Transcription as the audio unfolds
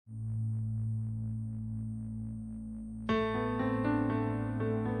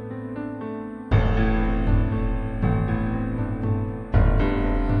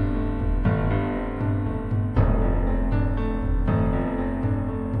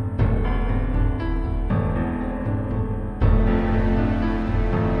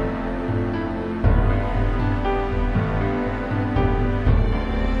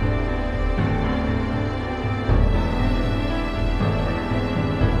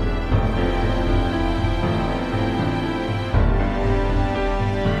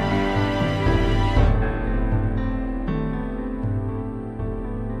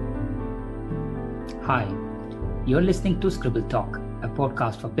You're listening to Scribble Talk, a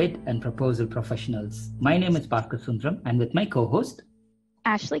podcast for bid and proposal professionals. My name is Parker Sundram, and with my co-host,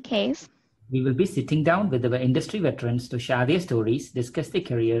 Ashley Case, we will be sitting down with our industry veterans to share their stories, discuss their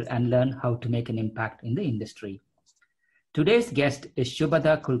career, and learn how to make an impact in the industry. Today's guest is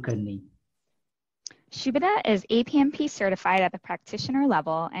Shubhada Kulkarni. Shubhada is APMP certified at the practitioner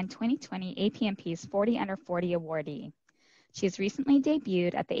level and 2020 APMP's 40 Under 40 awardee. She has recently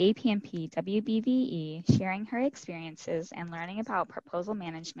debuted at the APMP WBVE, sharing her experiences and learning about proposal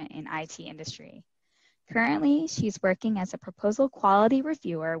management in IT industry. Currently, she's working as a proposal quality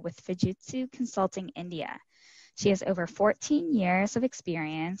reviewer with Fujitsu Consulting India. She has over 14 years of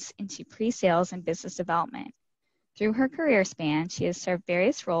experience into pre-sales and business development. Through her career span, she has served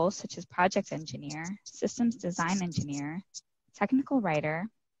various roles such as project engineer, systems design engineer, technical writer,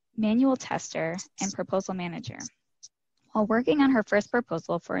 manual tester, and proposal manager. While working on her first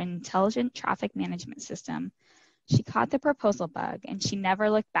proposal for an intelligent traffic management system, she caught the proposal bug and she never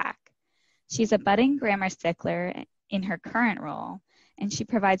looked back. She's a budding grammar stickler in her current role, and she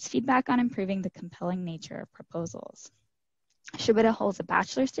provides feedback on improving the compelling nature of proposals. Shubhada holds a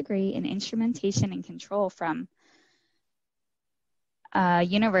bachelor's degree in instrumentation and control from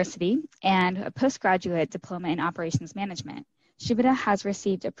university and a postgraduate diploma in operations management. Shubhada has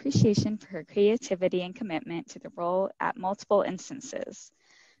received appreciation for her creativity and commitment to the role at multiple instances.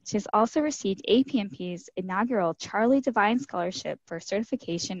 She has also received APMP's inaugural Charlie Devine Scholarship for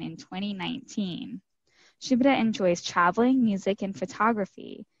certification in 2019. Shubhada enjoys traveling, music, and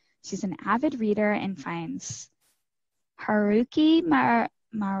photography. She's an avid reader and finds Haruki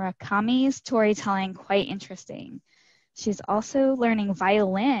Murakami's storytelling quite interesting. She's also learning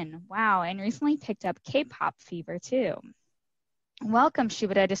violin, wow, and recently picked up K-pop fever too. Welcome,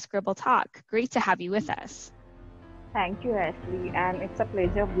 Shubhada, to Scribble Talk. Great to have you with us. Thank you, Ashley, and it's a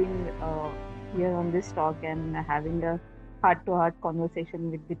pleasure being here on this talk and having a heart-to-heart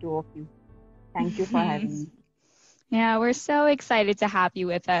conversation with the two of you. Thank you for having me. Yeah, we're so excited to have you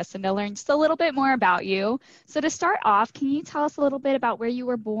with us and to learn just a little bit more about you. So to start off, can you tell us a little bit about where you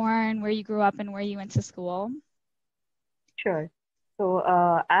were born, where you grew up, and where you went to school? Sure. So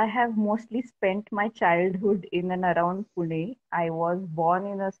I have mostly spent my childhood in and around Pune. I was born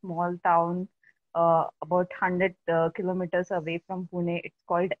in a small town about 100 kilometers away from Pune. It's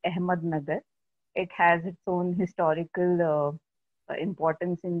called Ahmednagar. It has its own historical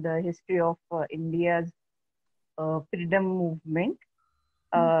importance in the history of India's freedom movement.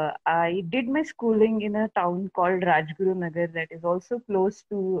 I did my schooling in a town called Rajguru Nagar that is also close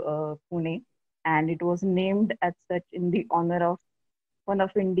to Pune, and it was named as such in the honor of one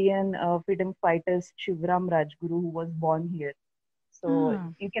of Indian freedom fighters, Shivram Rajguru, who was born here. So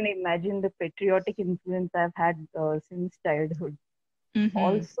you can imagine the patriotic influence I've had since childhood. Mm-hmm.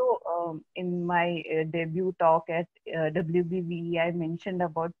 Also, in my debut talk at WBVE, I mentioned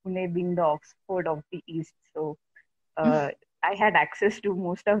about Pune being the Oxford of the East. So I had access to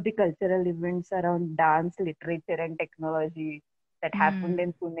most of the cultural events around dance, literature, and technology that happened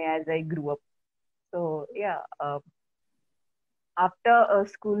in Pune as I grew up. So yeah, after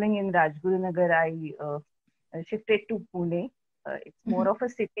schooling in Rajguru Nagar, I shifted to Pune. It's more of a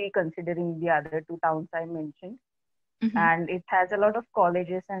city considering the other two towns I mentioned. And it has a lot of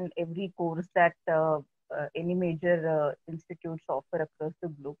colleges and every course that any major institutes offer across the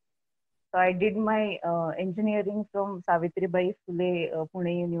globe. So I did my engineering from Savitribai Phule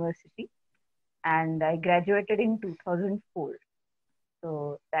Pune University, and I graduated in 2004.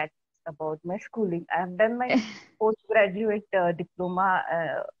 So that's about my schooling. I have done my postgraduate diploma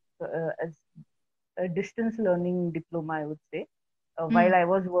as a distance learning diploma, I would say, while I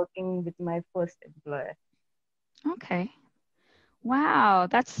was working with my first employer. Okay. Wow,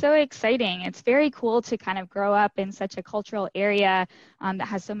 that's so exciting. It's very cool to kind of grow up in such a cultural area that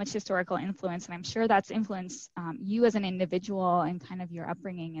has so much historical influence. And I'm sure that's influenced you as an individual and kind of your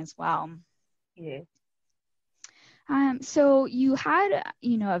upbringing as well. Yeah. So you had,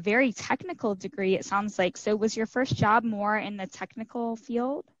 a very technical degree, it sounds like. So was your first job more in the technical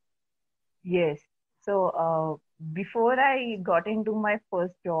field? Yes. So before I got into my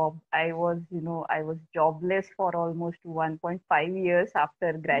first job, I was jobless for almost 1.5 years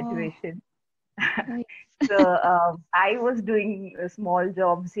after graduation. Oh. So I was doing small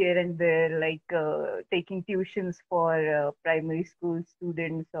jobs here and there, like taking tuitions for primary school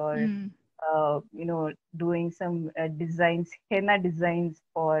students or, doing some designs, henna designs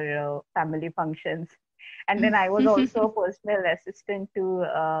for family functions. And then I was also a personal assistant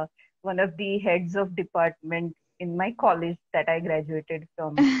to one of the heads of department in my college that I graduated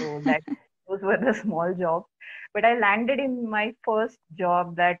from. So those were the small jobs. But I landed in my first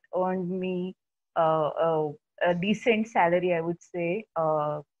job that earned me a decent salary, I would say,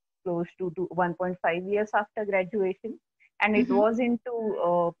 close to 1.5 years after graduation. And it was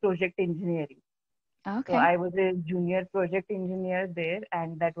into project engineering. So Okay. I was a junior project engineer there,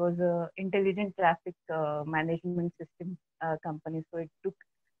 and that was a intelligent traffic management system company. So it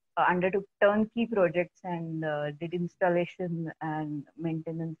undertook turnkey projects and did installation and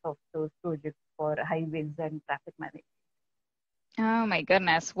maintenance of those projects for highways and traffic management. Oh my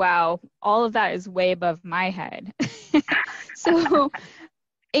goodness. Wow. All of that is way above my head. So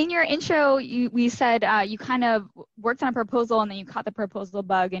in your intro, we said you kind of worked on a proposal and then you caught the proposal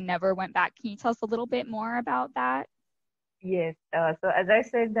bug and never went back. Can you tell us a little bit more about that? Yes. So as I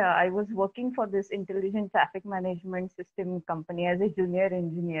said, I was working for this intelligent traffic management system company as a junior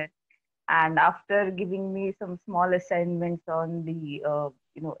engineer. And after giving me some small assignments on the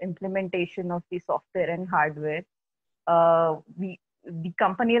implementation of the software and hardware, the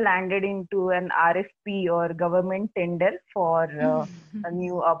company landed into an RFP or government tender for a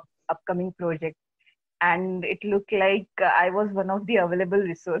new upcoming project. And it looked like I was one of the available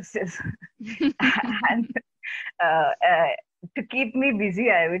resources. And to keep me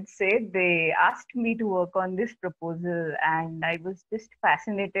busy, I would say, they asked me to work on this proposal. And I was just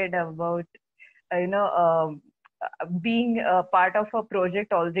fascinated about, being a part of a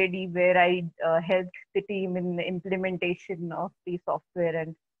project already where I helped the team in the implementation of the software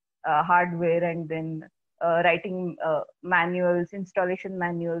and hardware, and then writing manuals, installation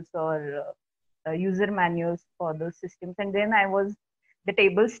manuals, or user manuals for those systems. And then the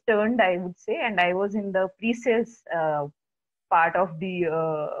tables turned, I would say, and I was in the pre-sales part of the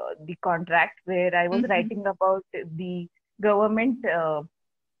contract, where I was writing about the government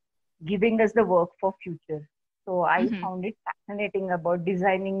giving us the work for future. So I found it fascinating about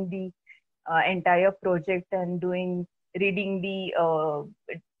designing the entire project and reading the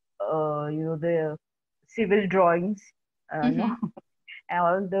civil drawings, and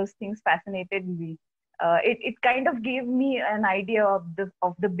all those things fascinated me. It kind of gave me an idea of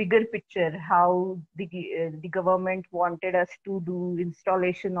the bigger picture, how the government wanted us to do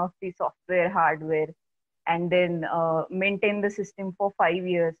installation of the software, hardware, and then maintain the system for 5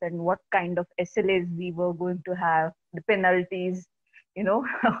 years, and what kind of SLAs we were going to have, the penalties,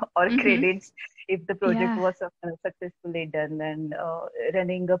 or credits if the project was successfully done, and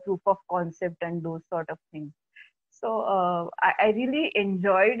running a proof of concept and those sort of things. So I really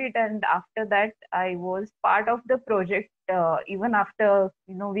enjoyed it, and after that, I was part of the project even after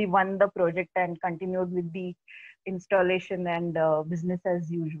we won the project and continued with the installation and business as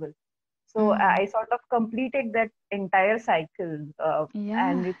usual. So I sort of completed that entire cycle,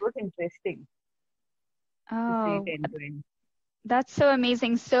 and it was interesting to see it end to end. That's so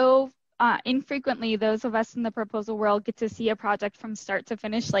amazing. So infrequently, those of us in the proposal world get to see a project from start to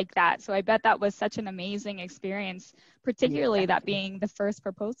finish like that. So I bet that was such an amazing experience, particularly that being the first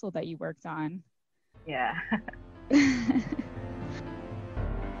proposal that you worked on. Yeah.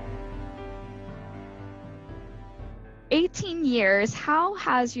 18 years. How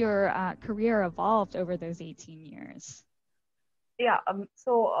has your career evolved over those 18 years? Yeah.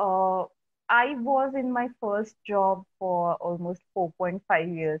 So I was in my first job for almost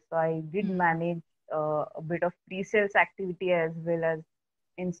 4.5 years. So I did manage a bit of pre-sales activity as well as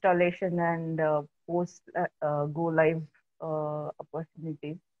installation and post go live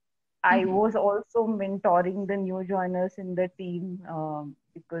opportunities. I was also mentoring the new joiners in the team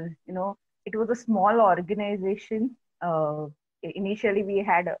because it was a small organization. Initially, we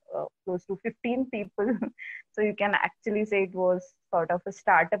had close to 15 people, so you can actually say it was sort of a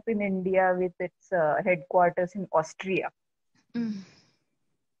startup in India with its headquarters in Austria.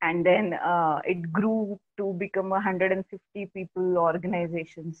 And then it grew to become a 150 people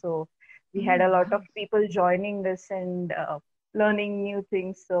organization. So we had a lot of people joining us and learning new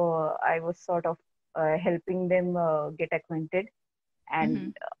things. So I was sort of helping them get acquainted.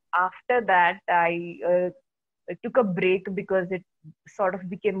 And after that, I took a break because it sort of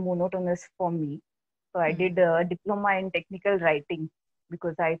became monotonous for me. So I did a diploma in technical writing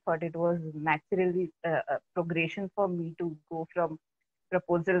because I thought it was naturally a progression for me to go from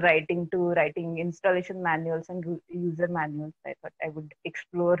proposal writing to writing installation manuals and user manuals. I thought I would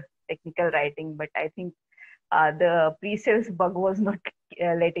explore technical writing, but I think the pre-sales bug was not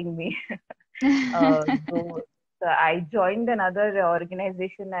letting me. So I joined another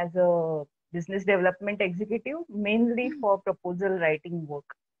organization as a business development executive, mainly for proposal writing work.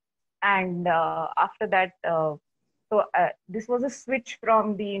 And after that, this was a switch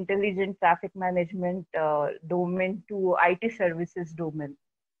from the intelligent traffic management domain to IT services domain.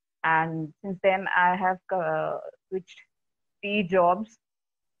 And since then, I have switched 3 jobs.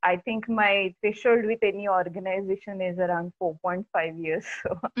 I think my threshold with any organization is around 4.5 years.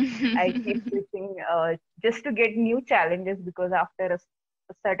 So I keep switching just to get new challenges, because after a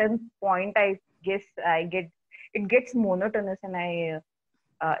certain point, I guess it gets monotonous, and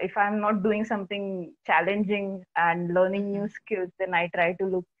if I'm not doing something challenging and learning new skills, then I try to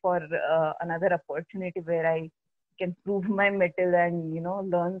look for another opportunity where I can prove my mettle and,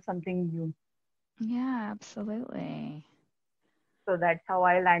 learn something new. Yeah, absolutely. So that's how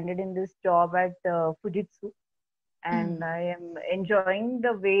I landed in this job at Fujitsu. And I am enjoying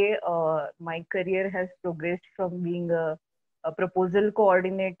the way my career has progressed from being a proposal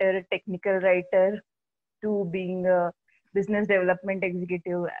coordinator, technical writer, to being a business development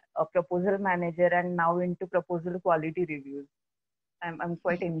executive, a proposal manager, and now into proposal quality reviews. I'm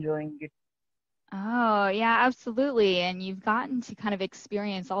quite enjoying it. Oh, yeah, absolutely. And you've gotten to kind of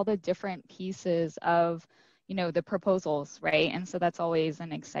experience all the different pieces of, the proposals, right? And so that's always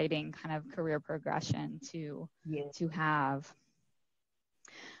an exciting kind of career progression to have.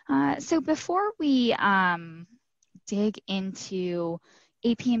 So before we dig into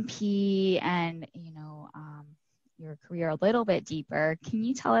APMP and, your career a little bit deeper, can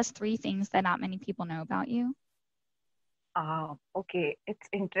you tell us 3 things that not many people know about you? Okay. It's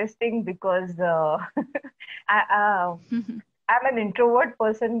interesting because I'm an introvert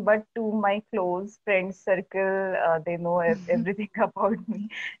person, but to my close friends circle, they know everything about me.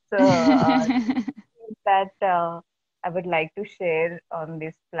 So that I would like to share on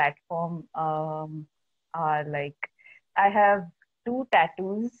this platform are like, I have 2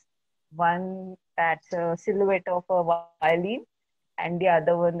 tattoos. One that's a silhouette of a violin, and the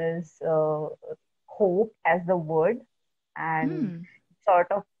other one is hope as the word. And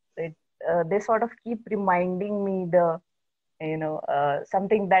sort of they sort of keep reminding me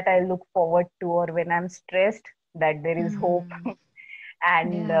something that I look forward to, or when I'm stressed, that there is hope.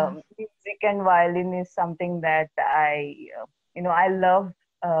 And music and violin is something that I love.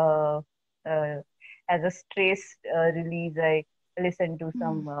 As a stress release, I listen to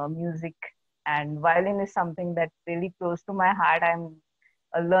some music, and violin is something that's really close to my heart. I'm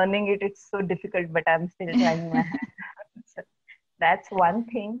learning it. It's so difficult, but I'm still trying my hand. So that's one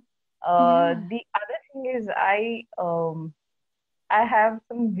thing. The other thing is I have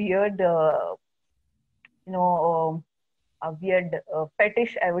some weird, a weird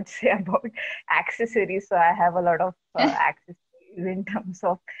fetish, I would say, about accessories. So I have a lot of accessories in terms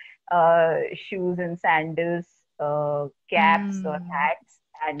of shoes and sandals, caps or hats,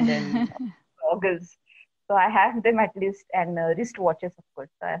 and then goggles. So I have them at least, and wristwatches, of course.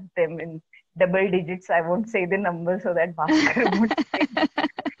 I have them in double digits. I won't say the number so that Bhaskar won't say.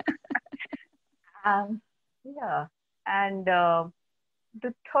 Yeah. And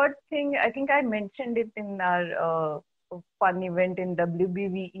the third thing, I think I mentioned it in our fun event in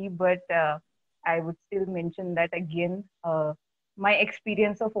WBVE, but I would still mention that again. My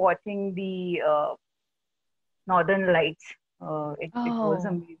experience of watching the Northern Lights, it was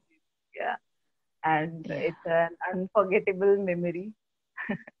amazing. Yeah. And it's an unforgettable memory.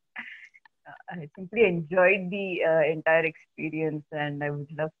 I simply enjoyed the entire experience, and I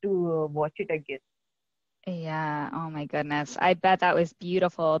would love to watch it again. Yeah. Oh my goodness. I bet that was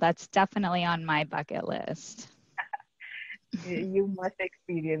beautiful. That's definitely on my bucket list. You must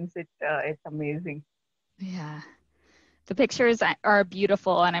experience it. It's amazing. Yeah. The pictures are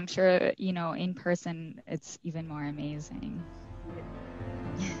beautiful, and I'm sure, in person, it's even more amazing.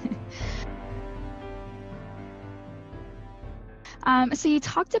 So you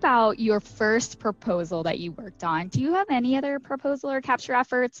talked about your first proposal that you worked on. Do you have any other proposal or capture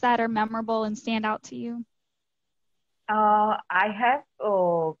efforts that are memorable and stand out to you? I have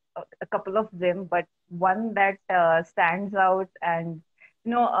a couple of them, but one that stands out, and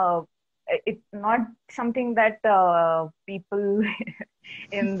it's not something that people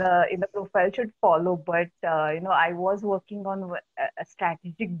in the profile should follow. But I was working on a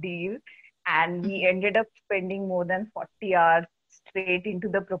strategic deal, and we ended up spending more than 40 hours straight into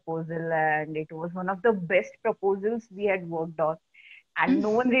the proposal, and it was one of the best proposals we had worked on. And no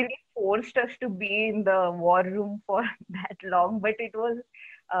one really forced us to be in the war room for that long, but it was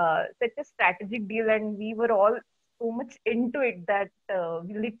such a strategic deal, and we were all so much into it that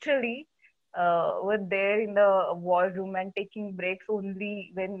we literally were there in the war room and taking breaks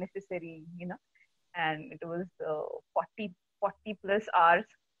only when necessary, and it was 40 plus hours.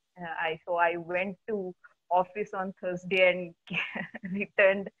 So I went to office on Thursday and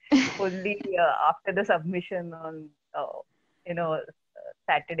returned only after the submission on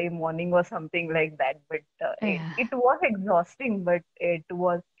Saturday morning or something like that. But it was exhausting, but it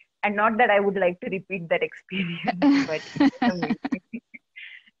was, and not that I would like to repeat that experience, but it was amazing.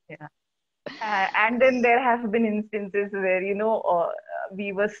 Yeah. And then there have been instances where,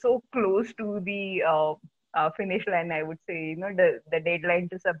 we were so close to the finish line, I would say, the deadline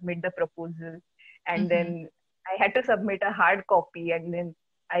to submit the proposal. And then I had to submit a hard copy. And then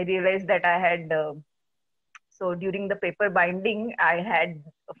I realized that I had, so during the paper binding, I had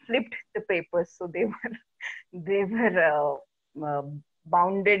flipped the papers. So they were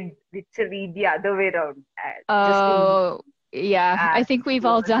bounded literally the other way around. Oh, yeah. I as think we've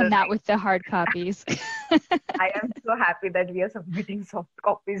all close done as that with the hard copies. I am so happy that we are submitting soft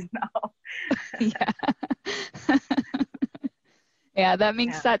copies now. Yeah. Yeah, that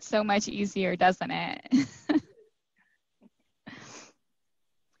makes that so much easier, doesn't it?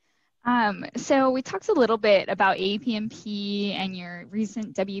 So we talked a little bit about APMP and your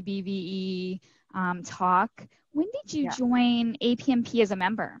recent WBVE talk. When did you join APMP as a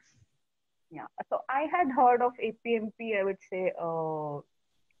member? Yeah, so I had heard of APMP, I would say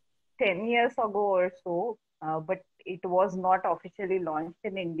 10 years ago or so, but it was not officially launched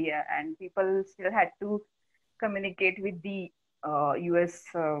in India, and people still had to communicate with the US,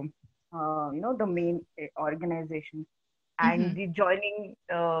 the main organization. And the joining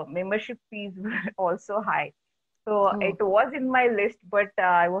membership fees were also high. So it was in my list, but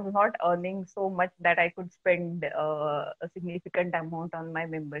I was not earning so much that I could spend a significant amount on my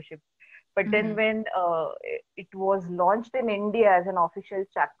membership. But then when it was launched in India as an official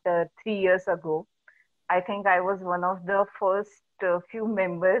chapter 3 years ago, I think I was one of the first few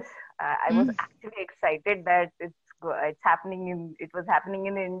members. I was actually excited that it was happening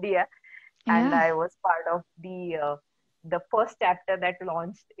in India, and I was part of the first chapter that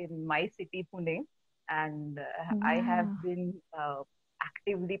launched in my city, Pune, and I have been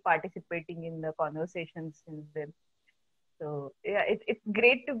actively participating in the conversations since then. So yeah, it's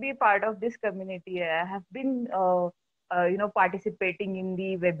great to be part of this community. I have been participating in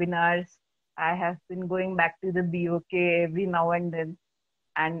the webinars. I have been going back to the BOK every now and then,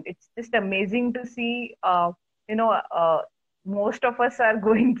 and it's just amazing to see. Most of us are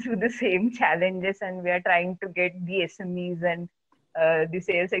going through the same challenges, and we are trying to get the SMEs and the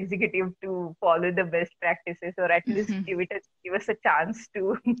sales executive to follow the best practices, or at least give us a chance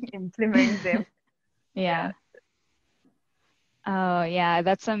to implement them. Yeah. Oh, yeah,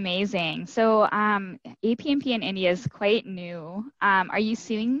 that's amazing. So APMP in India is quite new. Are you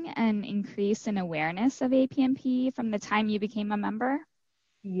seeing an increase in awareness of APMP from the time you became a member?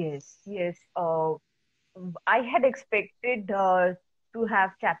 Yes. I had expected to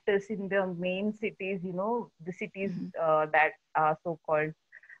have chapters in the main cities, the cities that are so-called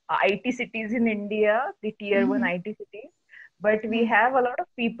IT cities in India, the tier 1 IT cities. But we have a lot of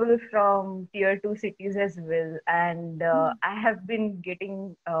people from tier 2 cities as well. And I have been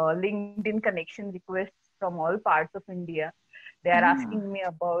getting LinkedIn connection requests from all parts of India. They are asking me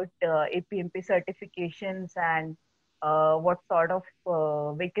about APMP certifications and what sort of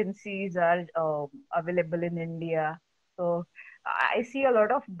vacancies are available in India. So I see a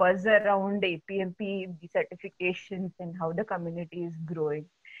lot of buzz around APMP, the certifications, and how the community is growing.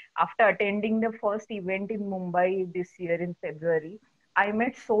 After attending the first event in Mumbai this year in February, I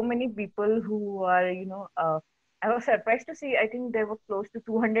met so many people who are, I was surprised to see, I think there were close to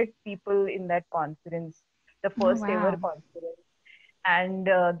 200 people in that conference, the first ever conference. And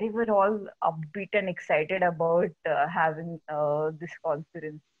they were all upbeat and excited about having this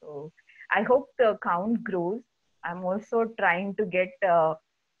conference. So I hope the count grows. I'm also trying to get,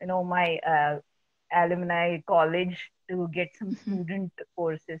 my alumni college to get some student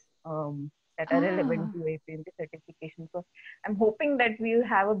courses that are relevant to APMP certification. So I'm hoping that we'll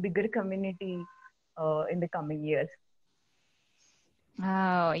have a bigger community in the coming years.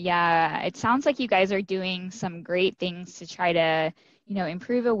 Oh, yeah. It sounds like you guys are doing some great things to try to,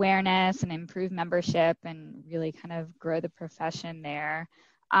 improve awareness and improve membership and really kind of grow the profession there.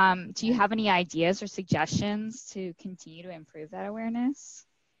 Do you have any ideas or suggestions to continue to improve that awareness?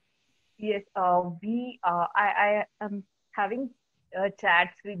 Yes, I am having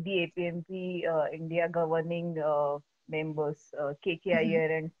chats with the APMP India governing members, KK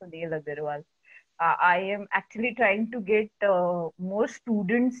Iyer and Sunil Agarwal. I am actually trying to get more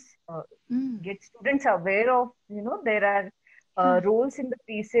students, get students aware of, there are roles in the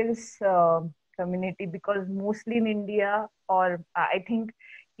pre-sales community, because mostly in India, or I think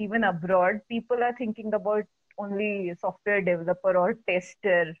even abroad, people are thinking about only software developer or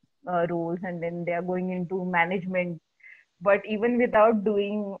tester roles, and then they are going into management. But even without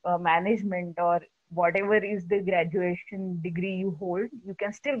doing management or whatever is the graduation degree you hold, you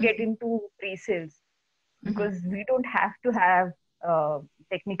can still get into pre-sales, because we don't have to have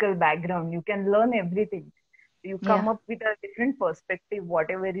technical background. You can learn everything. You Yeah. come up with a different perspective,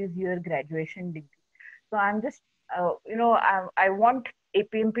 whatever is your graduation degree. So I'm just, I want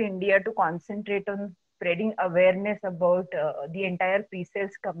APMP India to concentrate on spreading awareness about the entire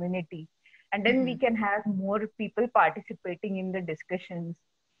pre-sales community. And then we can have more people participating in the discussions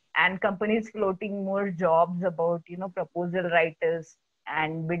and companies floating more jobs about, proposal writers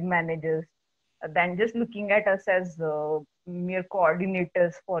and bid managers than just looking at us as mere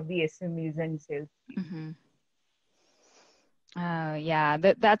coordinators for the SMEs and sales. Mm-hmm. Oh, yeah,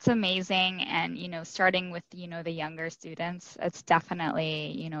 that's amazing. And, starting with, the younger students, it's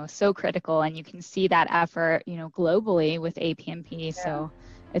definitely, so critical. And you can see that effort, globally with APMP. Yeah. So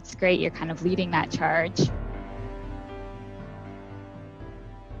it's great you're kind of leading that charge.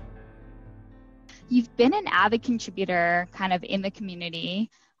 You've been an avid contributor kind of in the community.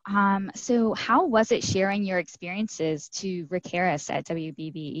 So how was it sharing your experiences to Rick Harris at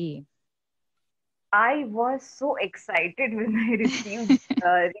WBVE? I was so excited when I received Rick's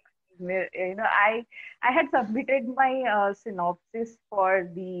email. I had submitted my synopsis for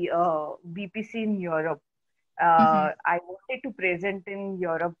the BPC in Europe. I wanted to present in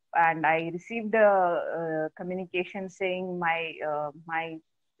Europe, and I received a communication saying my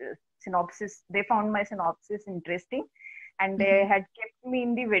synopsis. They found my synopsis interesting, and they had kept me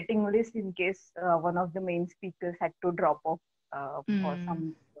in the waiting list in case one of the main speakers had to drop off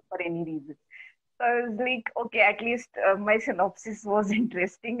for any reason. So I was like, okay, at least my synopsis was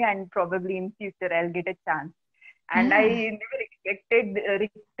interesting, and probably in future I'll get a chance. And I never expected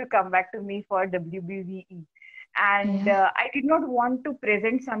Rick to come back to me for WBVE. And I did not want to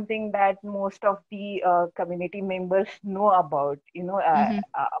present something that most of the community members know about,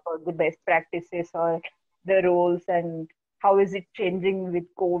 about the best practices or the roles and how is it changing with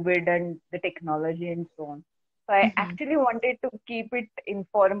COVID and the technology and so on. So I actually wanted to keep it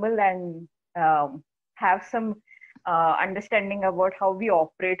informal and have some understanding about how we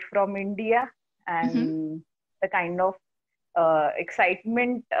operate from India and the kind of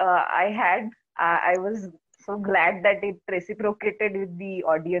excitement I had. I was so glad that it reciprocated with the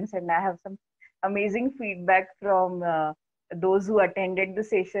audience, and I have some amazing feedback from those who attended the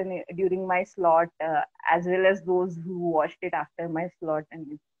session during my slot, as well as those who watched it after my slot, and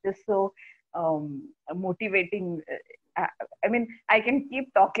it's just so motivating. I mean, I can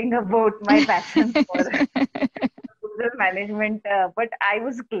keep talking about my passion for proposal management, but I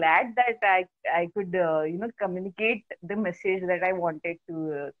was glad that I could communicate the message that I wanted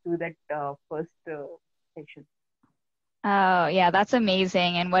to that first session. Oh, yeah, that's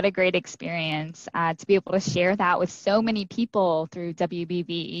amazing. And what a great experience to be able to share that with so many people through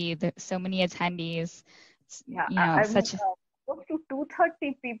WBVE, so many attendees. Yeah, such close to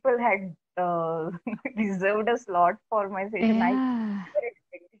 230 people had reserved a slot for my session. Yeah. I never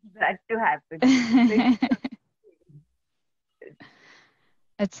expected that to happen.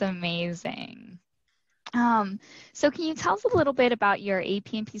 It's amazing. So can you tell us a little bit about your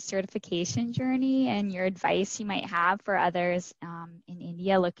APMP certification journey and your advice you might have for others in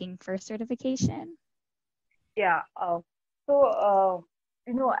India looking for certification? Yeah.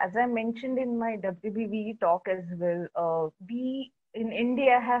 As I mentioned in my WBVE talk as well, we in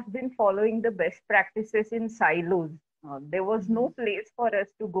India have been following the best practices in silos. There was no place for us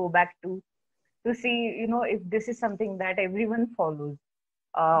to go back to see, if this is something that everyone follows,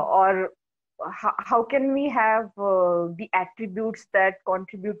 or how can we have the attributes that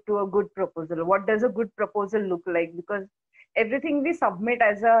contribute to a good proposal? What does a good proposal look like? Because everything we submit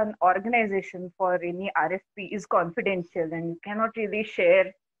as an organization for any RFP is confidential, and you cannot really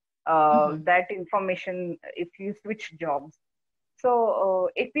share that information if you switch jobs. So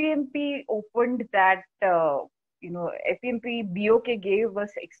APMP opened that, APMP BOK gave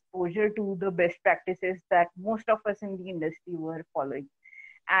us exposure to the best practices that most of us in the industry were following.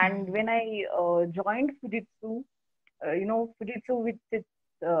 And when I joined Fujitsu, Fujitsu with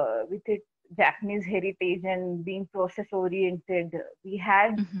its Japanese heritage and being process oriented, we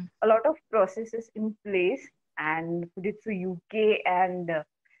had a lot of processes in place. And Fujitsu UK and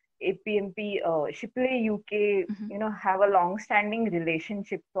APMP Shipley UK, have a long-standing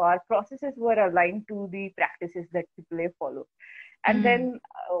relationship. So our processes were aligned to the practices that Shipley follow. And then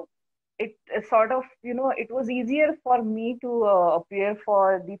it sort of, it was easier for me to appear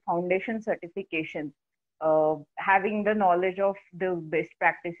for the foundation certification, having the knowledge of the best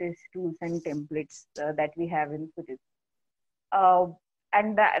practices, tools, and templates that we have in Fujitsu.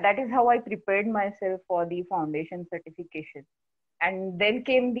 And that is how I prepared myself for the foundation certification. And then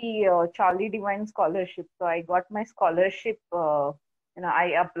came the Charlie Devine scholarship. So I got my scholarship.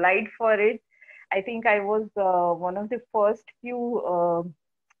 I applied for it. I think I was one of the first few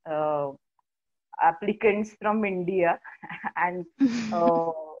applicants from India, and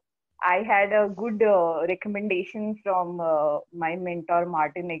I had a good recommendation from my mentor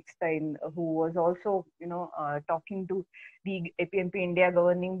Martin Eckstein, who was also, talking to the APMP India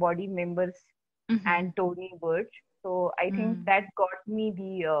governing body members and Tony Birch. So I think that got me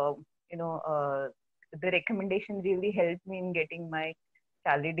the recommendation really helped me in getting my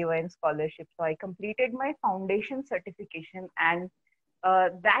Charlie Devine scholarship. So I completed my foundation certification, and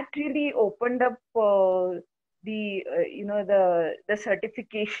that really opened up the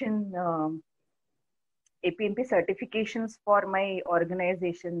certification, APMP certifications for my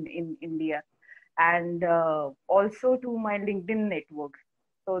organization in India, and also to my LinkedIn network.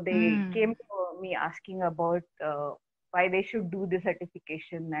 So they came to me asking about why they should do the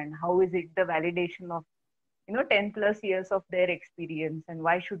certification, and how is it the validation of 10 plus years of their experience, and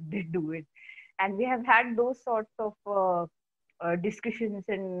why should they do it. And we have had those sorts of discussions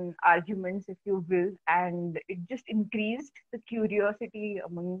and arguments, if you will, and it just increased the curiosity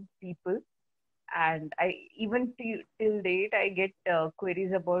among people. And I even till date I get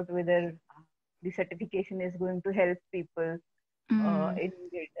queries about whether the certification is going to help people in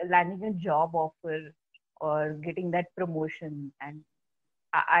landing a job offer or getting that promotion. And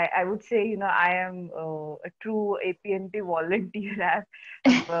I would say, I am a true APMP volunteer.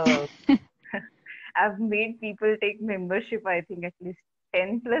 I've made people take membership, I think at least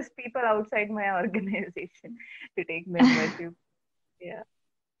 10 plus people outside my organization to take membership. Yeah.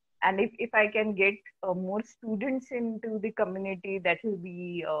 And if I can get more students into the community, that will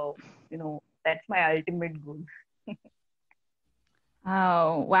be, that's my ultimate goal.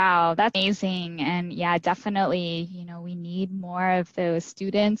 Oh, wow. That's amazing. And yeah, definitely, we need more of those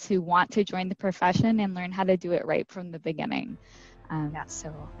students who want to join the profession and learn how to do it right from the beginning.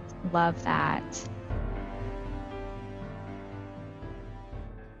 So love that.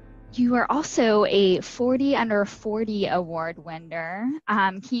 You are also a 40 Under 40 award winner.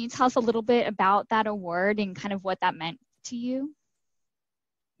 Can you tell us a little bit about that award and kind of what that meant to you?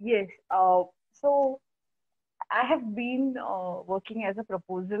 Yes. So I have been working as a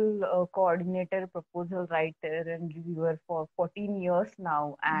proposal coordinator, proposal writer, and reviewer for 14 years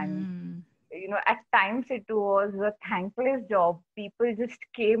now. And, at times it was a thankless job. People just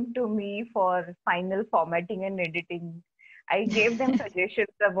came to me for final formatting and editing. I gave them suggestions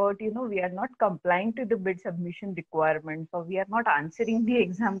about, we are not complying to the bid submission requirements, or we are not answering the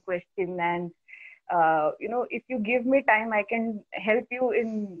exam question. And, if you give me time, I can help you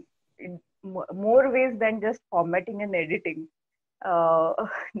in more ways than just formatting and editing.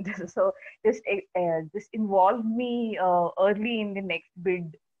 So just involve me early in the next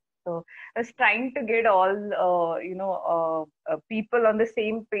bid. So I was trying to get all people on the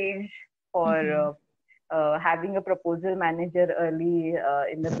same page for having a proposal manager early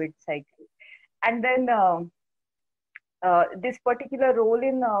in the bid cycle. And then this particular role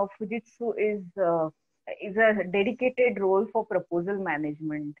in Fujitsu is a dedicated role for proposal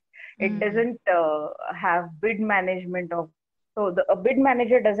management. It doesn't have bid management of, so a bid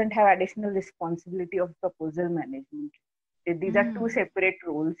manager doesn't have additional responsibility of proposal management. These are two separate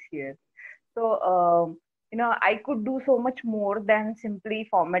roles here. So, I could do so much more than simply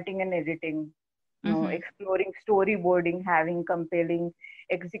formatting and editing, exploring storyboarding, having compelling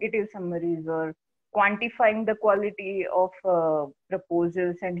executive summaries, or quantifying the quality of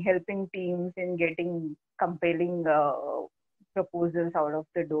proposals and helping teams in getting compelling proposals out of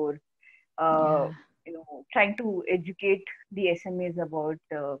the door. Trying to educate the SMEs about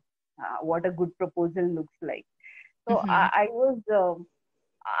what a good proposal looks like. So I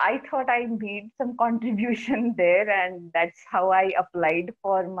thought I made some contribution there, and that's how I applied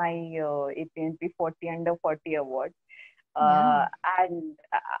for my APMP 40 Under 40 award. And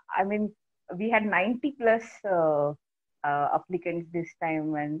I mean, we had 90 plus applicants this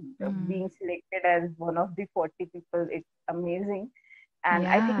time, and being selected as one of the 40 people, it's amazing. And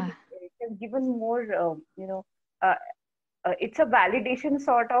I think it has given more, it's a validation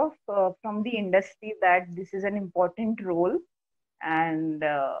sort of from the industry that this is an important role. And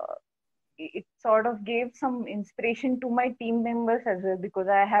it sort of gave some inspiration to my team members as well, because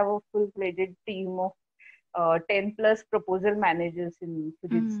I have a full-fledged team of 10 plus proposal managers in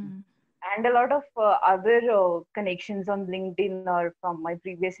Fujitsu, and a lot of other connections on LinkedIn or from my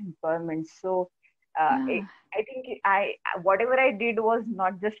previous employment. So I think whatever I did was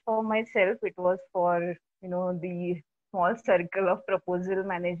not just for myself, it was for the small circle of proposal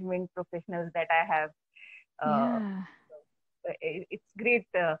management professionals that I have. It's great.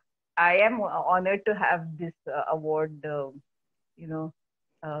 I am honored to have this award.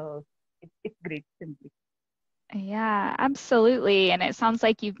 It's great, simply. Yeah, absolutely. And it sounds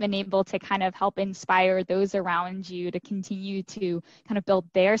like you've been able to kind of help inspire those around you to continue to kind of build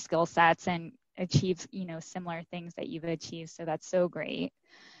their skill sets and achieve, similar things that you've achieved. So that's so great.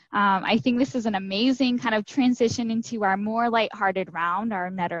 I think this is an amazing kind of transition into our more lighthearted round, our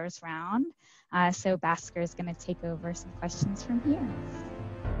netters round. So Bhaskar is going to take over some questions from here.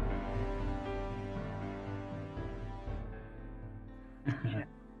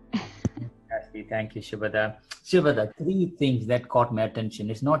 Thank you, Shubhada. Shubhada, 3 things that caught my attention.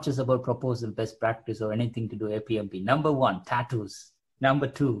 It's not just about proposal, best practice, or anything to do APMP. Number 1, tattoos. Number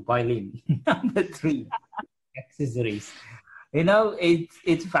 2, violin. Number 3, accessories.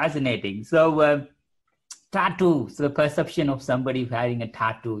 It's fascinating. So tattoos, the perception of somebody having a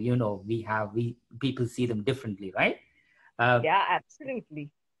tattoo, people see them differently, right? Yeah, absolutely.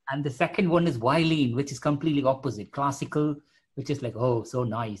 And the second one is violin, which is completely opposite. Classical, which is like, oh, so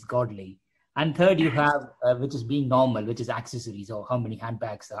nice, godly. And third, you have, which is being normal, which is accessories, or how many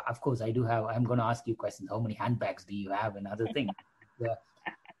handbags. Of course, I'm going to ask you questions. How many handbags do you have and other things?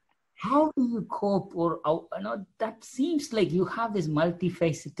 How do you cope? That seems like you have this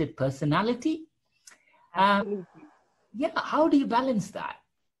multifaceted personality. Absolutely. How do you balance that?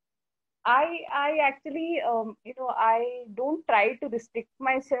 I actually, I don't try to restrict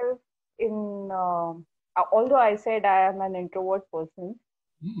myself in, although I said I am an introvert person,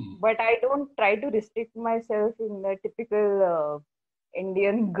 but I don't try to restrict myself in the typical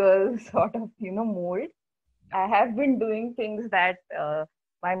Indian girl sort of, mold. I have been doing things that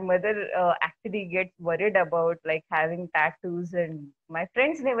my mother actually gets worried about, like having tattoos, and my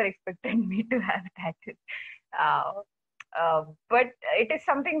friends never expected me to have tattoos. But it is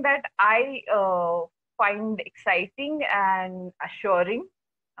something that I find exciting and assuring.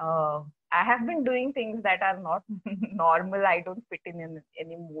 I have been doing things that are not normal. I don't fit in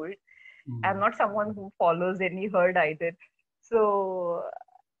any mold. I'm not someone who follows any herd either. So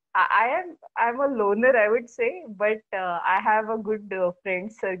I'm a loner, I would say, but I have a good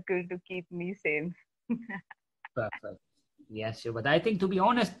friend circle to keep me sane. Perfect. Yes, sure. But I think, to be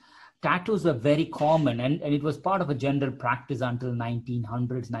honest, tattoos were very common, and it was part of a general practice until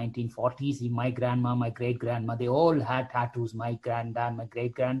 1900s, 1940s. My grandma, my great-grandma, they all had tattoos. My granddad, my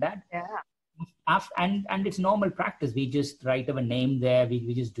great-granddad. Yeah. And it's normal practice. We just write our name there.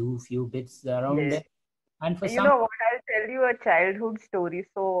 We just do a few bits around there. And for you know what, I'll tell you a childhood story.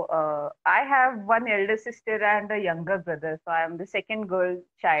 So I have one elder sister and a younger brother. So I'm the second girl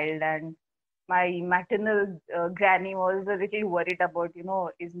child, and my maternal granny was a little worried about,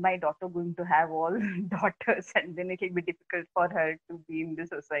 is my daughter going to have all daughters, and then it will be difficult for her to be in the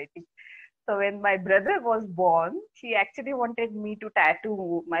society. So when my brother was born, she actually wanted me to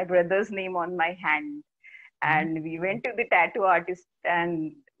tattoo my brother's name on my hand. And we went to the tattoo artist,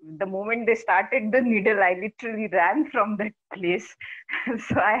 and the moment they started the needle, I literally ran from that place.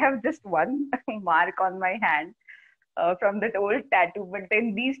 So I have just one mark on my hand from that old tattoo. But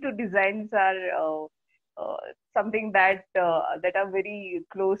then these 2 designs are something that are very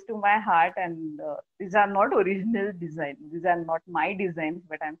close to my heart, and these are not original designs. These are not my designs,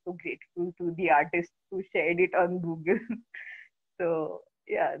 but I'm so grateful to the artist who shared it on Google. So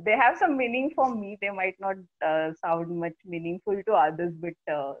yeah, they have some meaning for me. They might not sound much meaningful to others, but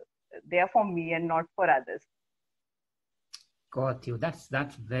they are for me and not for others. Got you. That's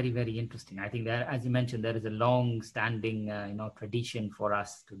very, very interesting. I think that, as you mentioned, there is a long-standing tradition for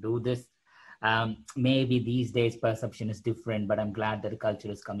us to do this. Maybe these days perception is different, but I'm glad that the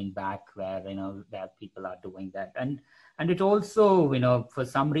culture is coming back where that people are doing that. And it also, for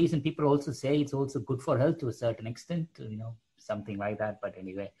some reason, people also say it's also good for health to a certain extent, something like that. But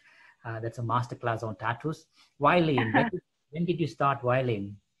anyway, that's a masterclass on tattoos. Violin. When did you start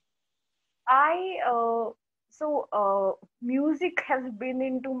violin? Music has been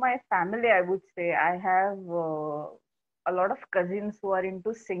into my family, I would say. I have a lot of cousins who are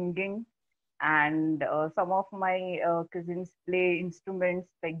into singing, and some of my cousins play instruments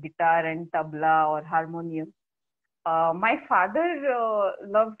like guitar and tabla or harmonium. My father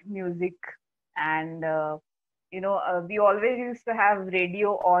loved music, and we always used to have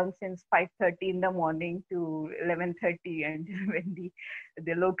radio on since 5:30 in the morning to 11:30, and when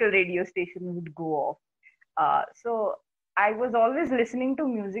the local radio station would go off. So I was always listening to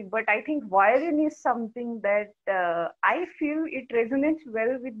music, but I think violin is something that I feel it resonates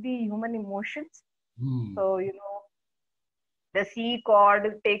well with the human emotions. So, the C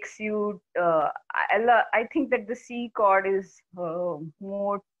chord takes you, I think that the C chord is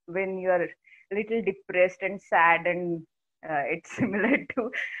more when you are a little depressed and sad, and it's similar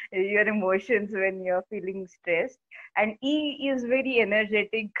to your emotions when you're feeling stressed. And E is very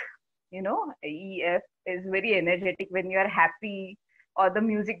energetic, EF. is very energetic when you are happy, or the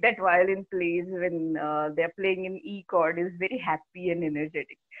music that violin plays when they're playing in E chord is very happy and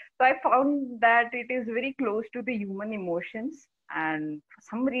energetic. So I found that it is very close to the human emotions, and for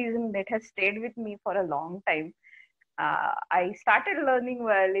some reason that has stayed with me for a long time. I started learning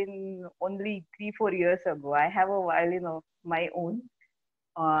violin only 3-4 years ago. I have a violin of my own,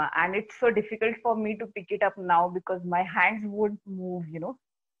 and it's so difficult for me to pick it up now because my hands won't move,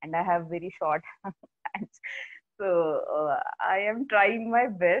 and I have very short hands. So I am trying my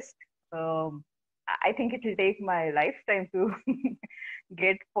best. Um, I think it will take my lifetime to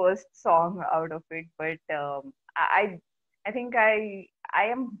get first song out of it, but I think I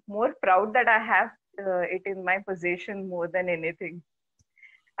am more proud that I have it in my possession more than anything.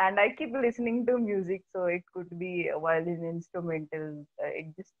 And I keep listening to music, so it could be a violin instrumental.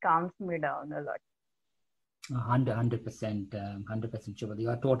 It just calms me down a lot. 100%, 100%, Shubhada. You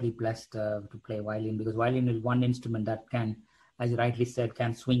are totally blessed to play violin, because violin is one instrument that can, as you rightly said,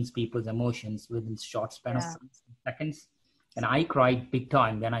 can swing people's emotions within short span of seconds. And I cried big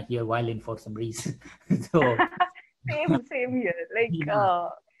time when I hear violin for some reason. So same here. Like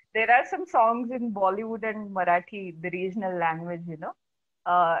there are some songs in Bollywood and Marathi, the regional language,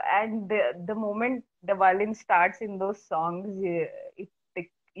 and the moment the violin starts in those songs,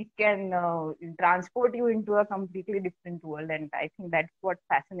 it can transport you into a completely different world, and I think that's what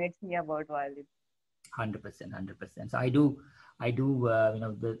fascinates me about violin. 100%, 100%. So I do,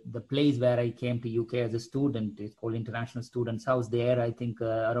 the place where I came to UK as a student is called International Students House. There, I think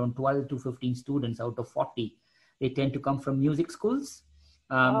around 12 to 15 students out of 40, they tend to come from music schools.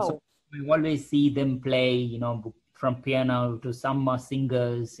 So we always see them play, from piano to some are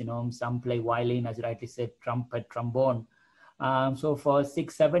singers, some play violin, as you rightly said, trumpet, trombone. So for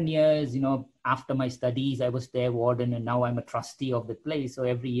 6-7 years, after my studies, I was their warden, and now I'm a trustee of the place. So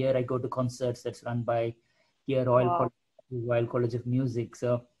every year I go to concerts that's run by here, Royal College of Music.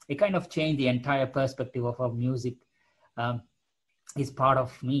 So it kind of changed the entire perspective of how music is part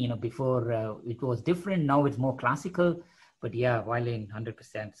of me. Before it was different. Now it's more classical. But yeah, violin,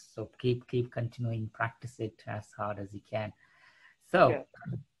 100%. So keep continuing, practice it as hard as you can. So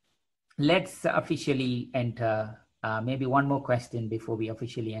let's officially enter. Maybe one more question before we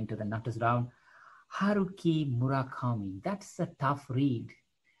officially enter the Nutters round. Haruki Murakami, that's a tough read.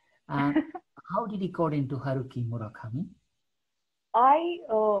 How did you got into Haruki Murakami? I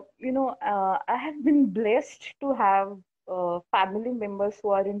have been blessed to have family members who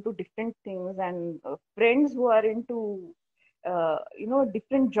are into different things, and friends who are into,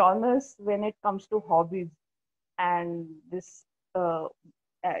 different genres when it comes to hobbies. And this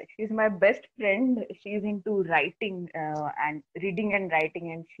she's my best friend. She's into writing and reading and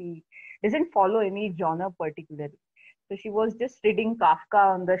writing, and she doesn't follow any genre particularly. So she was just reading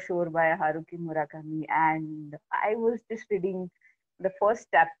Kafka on the Shore by Haruki Murakami, and I was just reading the first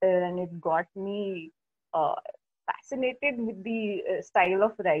chapter, and it got me fascinated with the style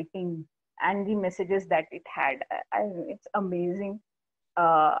of writing and the messages that it had. It's amazing.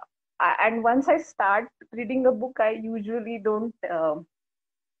 And once I start reading a book, I usually don't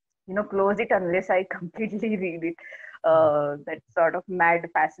close it unless I completely read it. That sort of mad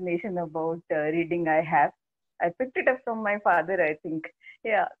fascination about reading I have. I picked it up from my father, I think.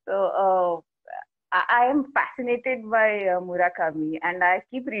 Yeah. So I am fascinated by Murakami, and I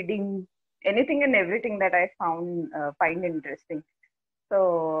keep reading anything and everything that I find interesting.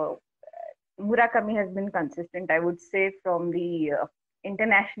 So Murakami has been consistent, I would say, from the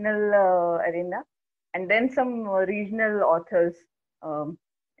international arena, and then some regional authors. So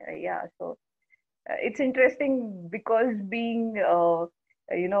it's interesting because being able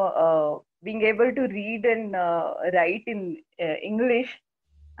to read and write in English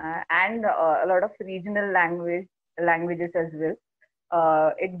and a lot of regional languages as well.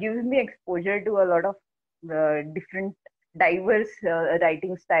 It gives me exposure to a lot of different diverse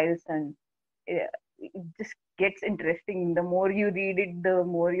writing styles, and it just gets interesting. The more you read it, the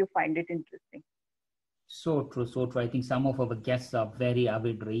more you find it interesting. So true, so true. I think some of our guests are very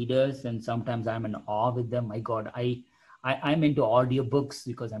avid readers, and sometimes I'm in awe with them. My God, I'm into audiobooks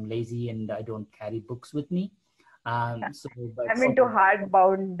because I'm lazy and I don't carry books with me. I'm into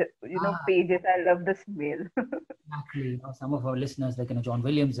hardbound, pages. I love the smell. Exactly. Some of our listeners, like John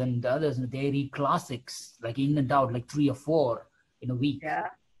Williams and others, they read classics like in and out, like 3 or 4 in a week. Yeah.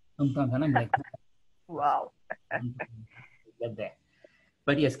 Sometimes, and I'm like, wow. Get there.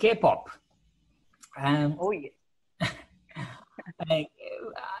 But yes, K-pop. Oh yes.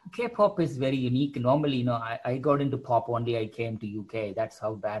 K-pop is very unique. Normally, I got into pop one day I came to UK. That's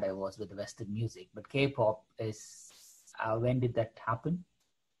how bad I was with Western music. But K-pop is, when did that happen?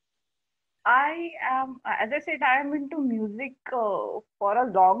 I am, as I said, I am into music for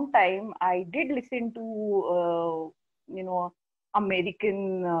a long time. I did listen to,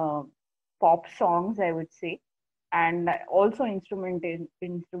 American pop songs, I would say, and also instrumentals.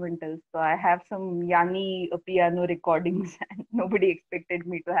 So I have some Yanni piano recordings, and nobody expected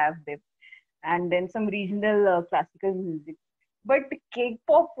me to have them. And then some regional classical music. But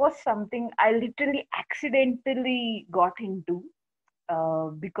K-pop was something I literally accidentally got into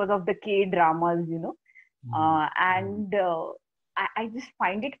because of the K dramas, and I just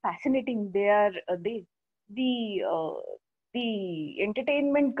find it fascinating. They are the uh, the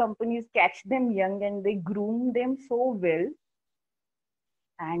entertainment companies catch them young and they groom them so well,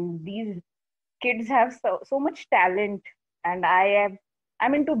 and these kids have so much talent. And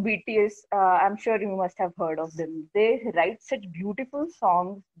I'm into BTS. I'm sure you must have heard of them. They write such beautiful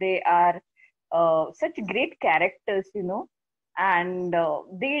songs. They are such great characters, and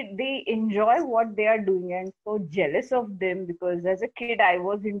they enjoy what they are doing. And so jealous of them, because as a kid I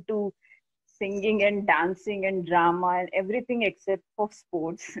was into singing and dancing and drama and everything except for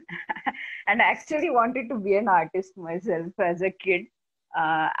sports. And I actually wanted to be an artist myself as a kid.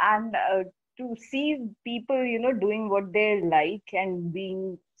 And to see people, doing what they like and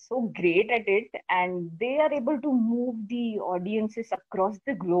being so great at it, and they are able to move the audiences across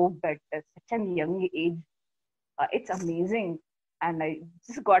the globe at such a young age. It's amazing. And I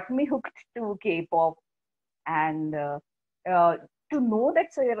just got me hooked to K-pop. And uh, to know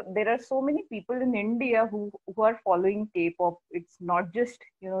that there are so many people in India who are following K-pop. It's not just,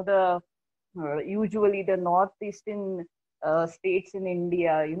 the usually the northeastern states in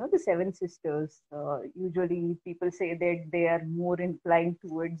India, the Seven Sisters. Usually people say that they are more inclined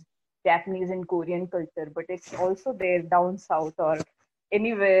towards Japanese and Korean culture, but it's also there down south or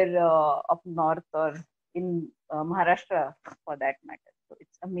anywhere up north or in Maharashtra for that matter. So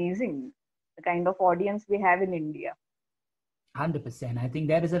it's amazing the kind of audience we have in India. 100%. I think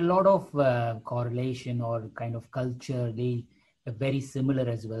there is a lot of correlation or kind of culture. They are very similar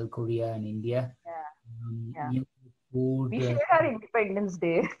as well, Korea and India. Yeah. Food, We share our Independence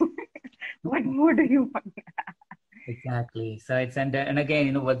Day. What more do you want? Exactly. So it's and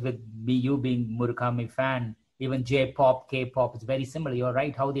again, with you being Murakami fan, even J-pop, K-pop, it's very similar. You're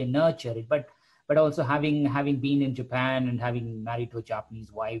right how they nurture it, but also having been in Japan and having married to a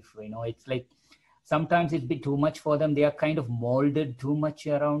Japanese wife, it's like sometimes it's a bit too much for them. They are kind of molded too much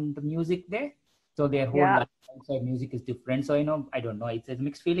around the music there, so their whole life outside music is different. So I don't know. It's a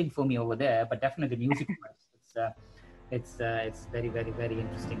mixed feeling for me over there, but definitely music wise, it's very, very, very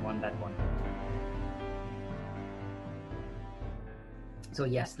interesting on that one. So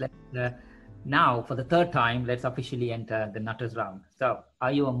yes, let's now for the third time, let's officially enter the Nutters round. So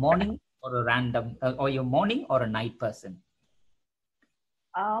are you a morning or a random, or you a morning or a night person?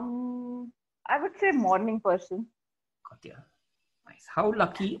 I would say morning person. Got you. Nice. How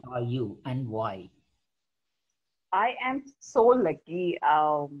lucky are you and why? I am so lucky.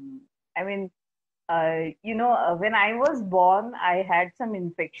 I mean, when I was born, I had some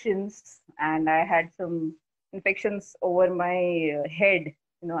infections and I had some infections over my head,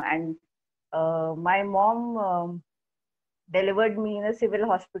 and my mom delivered me in a civil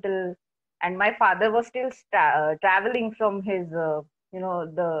hospital, and my father was still traveling from his,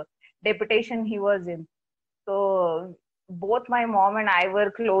 the deputation he was in. So both my mom and I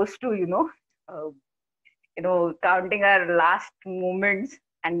were close to, counting our last moments.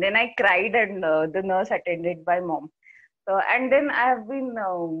 And then I cried, and the nurse attended my mom. So, and then I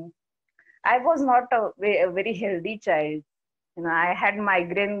was not a very healthy child. I had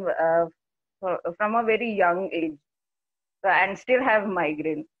migraine from a very young age, and still have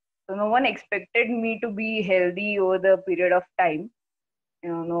migraine. So no one expected me to be healthy over the period of time.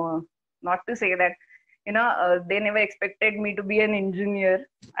 No, not to say that, they never expected me to be an engineer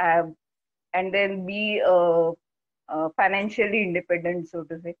and then be financially independent, so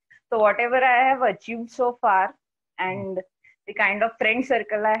to say. So whatever I have achieved so far, and the kind of friend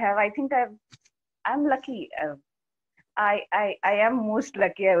circle I have, I think I'm lucky. I am most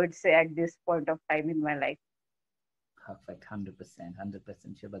lucky, I would say, at this point of time in my life. Perfect, 100%,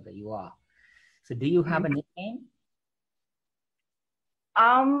 Shubhada, you are. So do you have a nickname?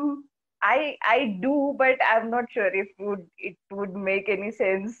 I do, but I'm not sure if it would make any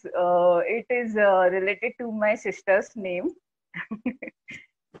sense. It is related to my sister's name.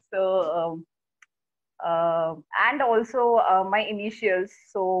 So and also my initials.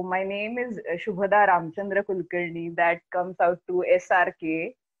 So my name is Shubhada Ramchandra Kulkarni. That comes out to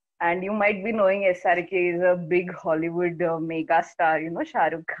SRK. And you might be knowing SRK is a big Hollywood mega star, Shah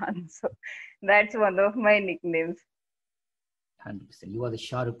Rukh Khan. So that's one of my nicknames. 100%. You are the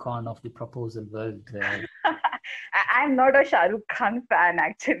Shah Rukh Khan of the proposal world. I'm not a Shah Rukh Khan fan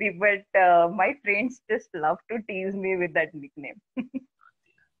actually, but my friends just love to tease me with that nickname.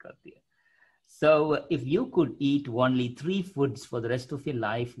 Got you. So, if you could eat only 3 foods for the rest of your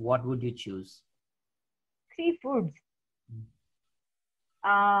life, what would you choose? 3 foods.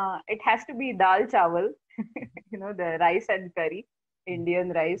 It has to be dal chawal, the rice and curry,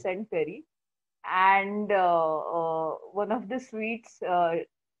 Indian rice and curry, and one of the sweets,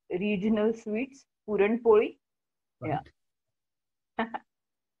 regional sweets, puran poli. Right. Yeah.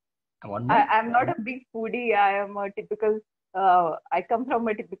 One more? I'm not a big foodie. I am a typical, I come from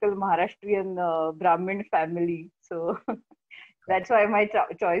a typical Maharashtrian Brahmin family. So that's why my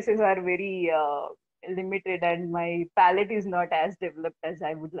choices are very limited and my palate is not as developed as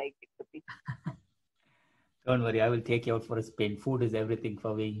I would like it to be. Don't worry, I will take you out for a spin. Food is everything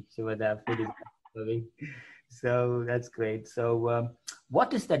for me. Shubhada, food is everything for me. So that's great. So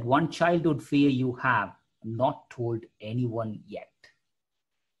what is that one childhood fear you have not told anyone yet?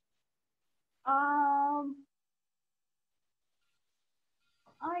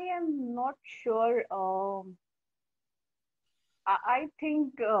 I am not sure. I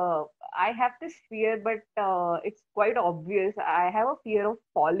think I have this fear, but it's quite obvious. I have a fear of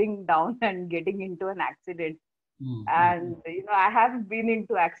falling down and getting into an accident. And I have been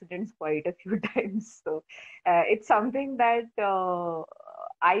into accidents quite a few times. So it's something that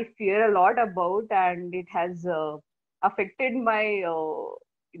I fear a lot about, and it has affected my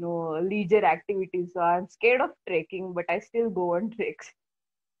leisure activities. So I'm scared of trekking, but I still go on treks.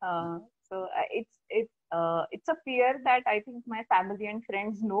 So it's a fear that I think my family and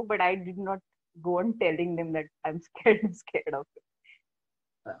friends know, but I did not go on telling them that I'm scared of it.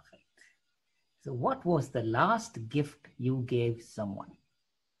 Perfect. So what was the last gift you gave someone?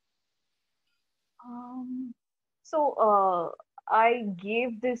 So I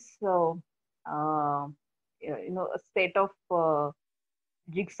gave this a set of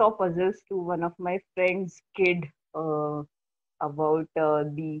jigsaw puzzles to one of my friend's kid about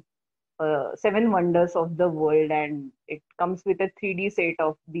the 7 wonders of the world, and it comes with a 3D set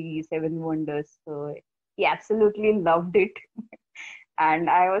of the 7 wonders. So he absolutely loved it. And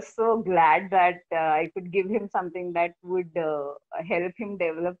I was so glad that I could give him something that would help him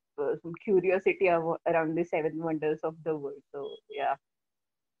develop some curiosity around the 7 wonders of the world. So, yeah.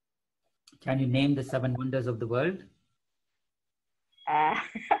 Can you name the 7 wonders of the world?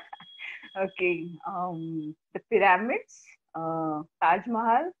 Okay. The pyramids, Taj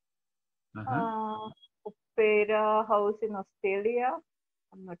Mahal, Opera House in Australia.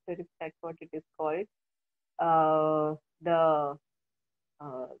 I'm not sure if that's what it is called. The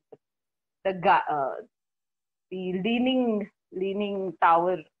leaning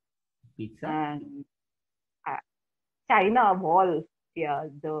tower. Pizza. And China wall. Yeah,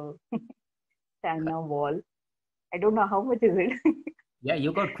 the China wall. I don't know how much is it. Yeah,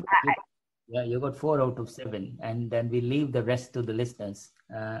 you got 4 out of 7, and then we leave the rest to the listeners.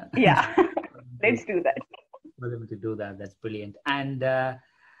 Yeah, let's do that. For them to do that. That's brilliant. And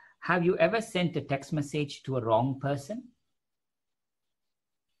have you ever sent a text message to a wrong person?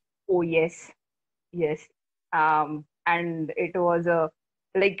 Oh yes. And it was a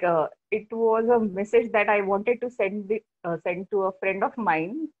message that I wanted to send to a friend of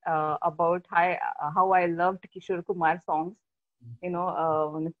mine about how I loved Kishore Kumar songs. One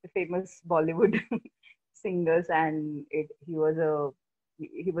of the famous Bollywood singers, and he was a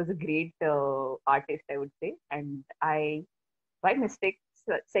great artist, I would say. And I, by mistake,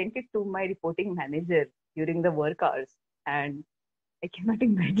 sent it to my reporting manager during the work hours, and I cannot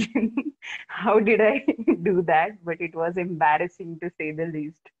imagine how did I do that, but it was embarrassing to say the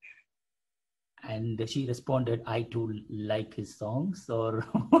least. And she responded, "I too like his songs," or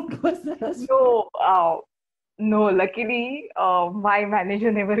what was the response? No, luckily, my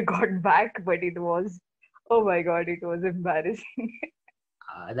manager never got back, but it was, oh my God, it was embarrassing.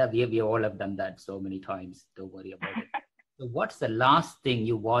 We all have done that so many times. Don't worry about it. So what's the last thing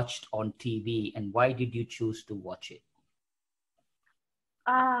you watched on TV, and why did you choose to watch it?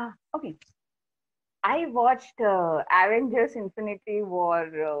 Okay. I watched Avengers Infinity War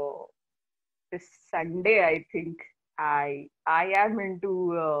this Sunday, I think. I am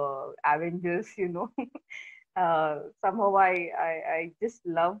into Avengers, somehow I just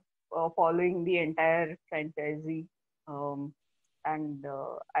love following the entire franchise. And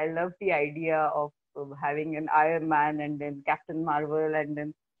I love the idea of having an Iron Man and then Captain Marvel and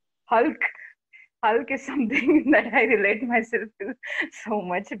then Hulk. Hulk is something that I relate myself to so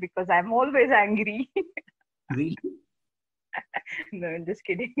much because I'm always angry. Really? No, I'm just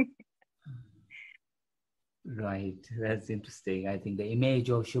kidding. Right. That's interesting. I think the image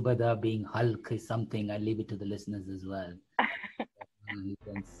of Shubhada being Hulk is something I leave it to the listeners as well. You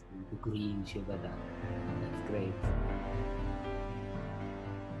can see the green Shubhada. That's great.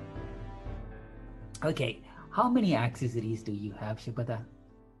 Okay. How many accessories do you have, Shubhada?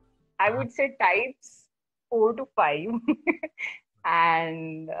 I would say types 4 to 5.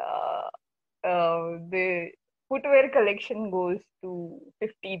 And the footwear collection goes to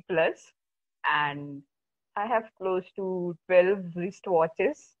 50 plus. And I have close to 12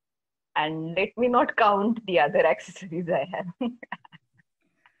 wristwatches. And let me not count the other accessories I have.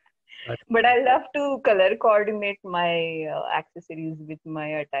 But I love to color coordinate my accessories with my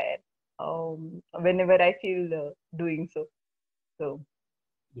attire whenever I feel doing so. So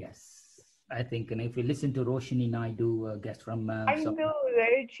Yes. I think, and if you listen to Roshini Naidu, guest from I know,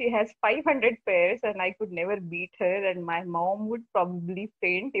 right? She has 500 pairs, and I could never beat her. And my mom would probably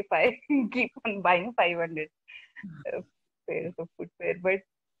faint if I keep on buying 500 pairs of footwear. But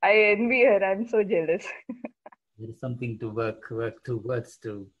I envy her. I'm so jealous. there is something to work towards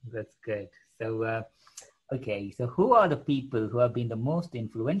too. That's good. So, okay. So, who are the people who have been the most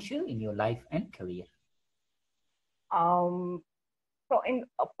influential in your life and career? So in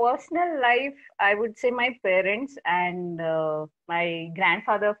a personal life, I would say my parents and my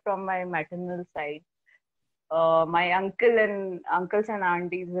grandfather from my maternal side. My uncles and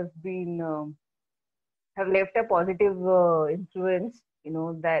aunties have left a positive influence. You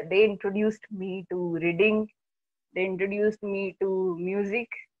know, that they introduced me to reading, they introduced me to music.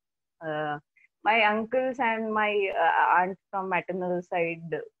 Uh, my uncles and my aunt from maternal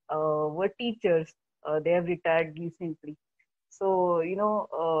side were teachers. They have retired recently. So,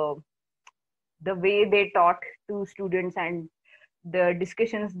 the way they taught to students and the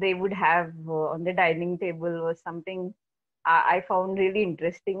discussions they would have on the dining table was something I found really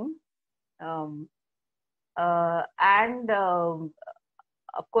interesting. Um, and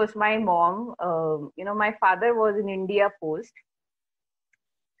Of course, my mom, my father was in India Post,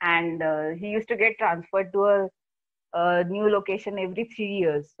 and he used to get transferred to a new location every 3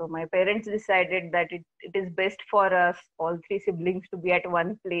 years. So my parents decided that it is best for us, all three siblings, to be at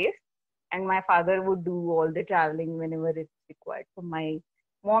one place, and my father would do all the traveling whenever it's required. So my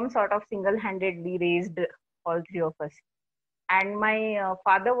mom sort of single-handedly raised all three of us. And my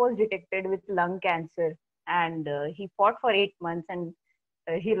father was detected with lung cancer, and he fought for 8 months, and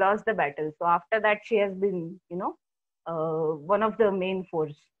he lost the battle. So after that, she has been, one of the main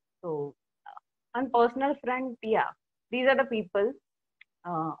force. So on personal front, yeah, these are the people.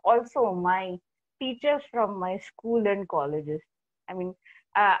 Also, my teachers from my school and colleges. I mean,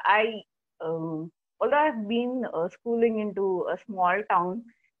 I although I've been schooling into a small town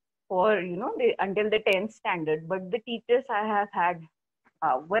for until the 10th standard, but the teachers I have had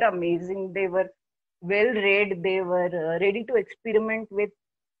were amazing. They were well read. They were ready to experiment with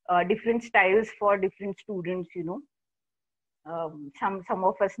different styles for different students. Some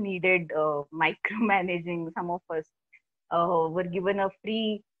of us needed micromanaging. Some of us were given a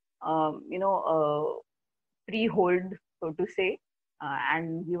free hold, so to say,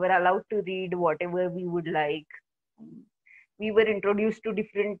 and we were allowed to read whatever we would like. We were introduced to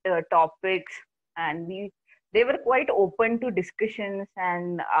different topics, and they were quite open to discussions,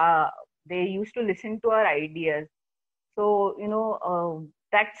 and they used to listen to our ideas. So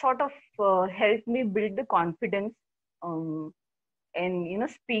that sort of helped me build the confidence um, in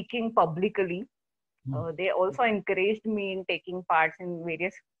speaking publicly. They also encouraged me in taking parts in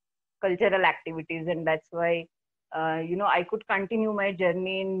various cultural activities, and that's why I could continue my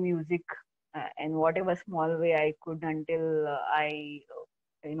journey in music in whatever small way I could until I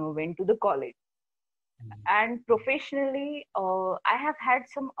went to the college. And professionally, I have had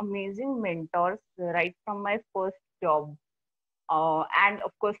some amazing mentors right from my first job, and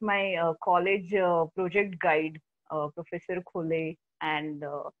of course my college project guide, Professor Khole, and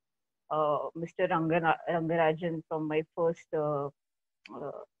Mr. Rangarajan from my first uh,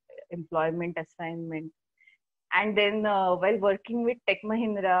 employment assignment. And then while working with Tech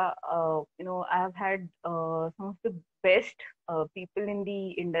Mahindra, I have had some of the best people in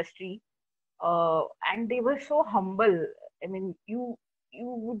the industry, and they were so humble. I mean, you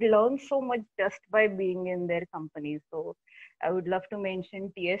would learn so much just by being in their company. So I would love to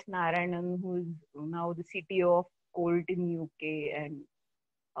mention T.S. Narayanan, who is now the CTO of Colt in UK, and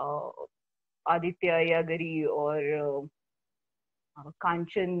uh, Aditya Yagari, or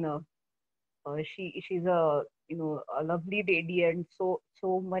Kanchan. She's a lovely lady, and so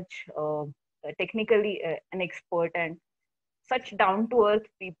much technically an expert, and such down to earth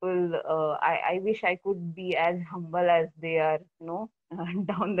people. I wish I could be as humble as they are,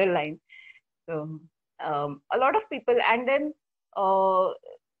 down the line. So a lot of people. And then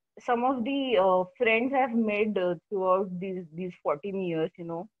some of the friends I've made throughout these 14 years,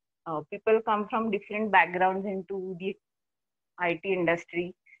 people come from different backgrounds into the IT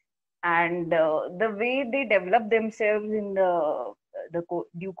industry, and the way they develop themselves in the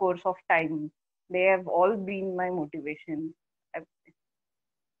due course of time, they have all been my motivation.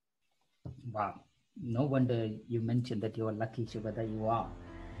 Wow. No wonder you mentioned that you are lucky, Shubhada. You are.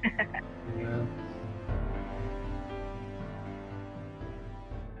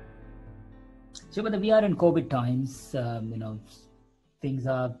 Shubhada, we are in COVID times. Things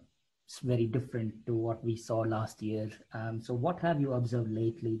are very different to what we saw last year. So what have you observed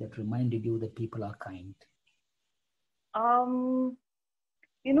lately that reminded you that people are kind? From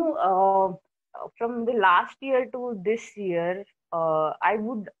the last year to this year, I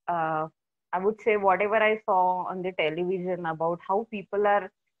would say whatever I saw on the television about how people are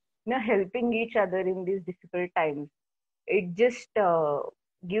helping each other in these difficult times, it just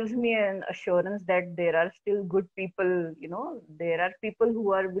gives me an assurance that there are still good people. There are people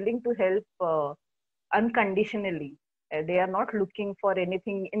who are willing to help unconditionally. They are not looking for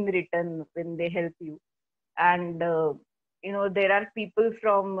anything in return when they help you. And there are people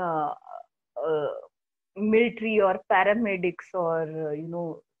from uh, military or paramedics or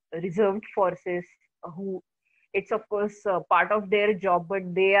reserved forces who, it's of course part of their job,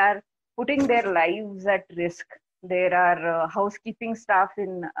 but they are putting their lives at risk. There are housekeeping staff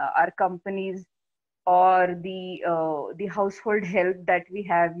in our companies, or the household help that we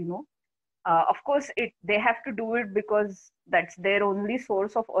have. Of course they have to do it because that's their only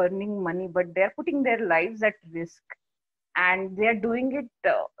source of earning money, but they're putting their lives at risk, and they are doing it.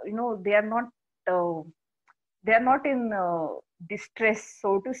 Uh, they are not in distress,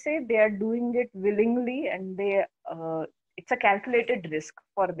 so to say. They are doing it willingly, and it's a calculated risk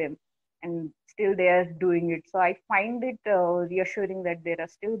for them, and still they are doing it. So I find it reassuring that there are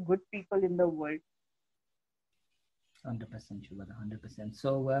still good people in the world. 100%, Shubhada, 100%.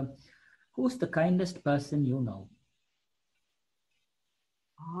 So who's the kindest person you know?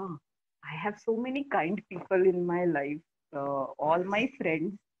 I have so many kind people in my life. All my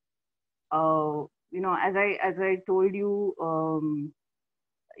friends. As I told you,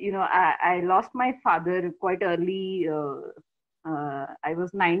 I lost my father quite early. I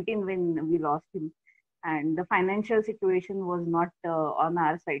was 19 when we lost him, and the financial situation was not on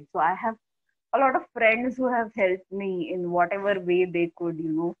our side. So I have a lot of friends who have helped me in whatever way they could,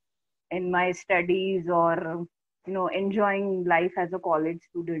 in my studies, or enjoying life as a college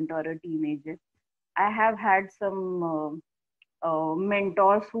student or a teenager. I have had some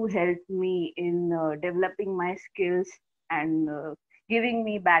mentors who helped me in developing my skills and giving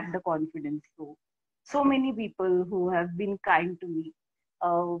me back the confidence. So many people who have been kind to me.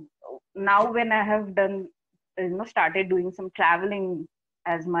 Uh, Now, when I have done, started doing some traveling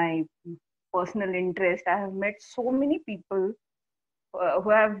as my personal interest, I have met so many people who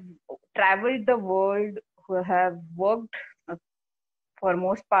have traveled the world, who have worked uh, for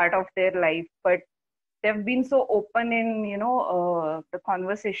most part of their life, but they've been so open in the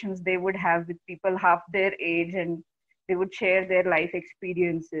conversations they would have with people half their age, and they would share their life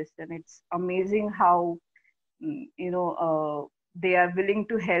experiences. And it's amazing how they are willing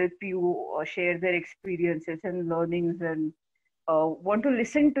to help you or share their experiences and learnings, and want to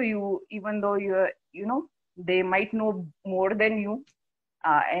listen to you, even though they might know more than you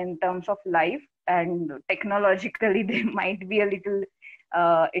in terms of life, and technologically they might be a little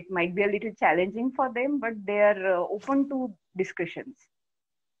it might be a little challenging for them, but they are open to discussions.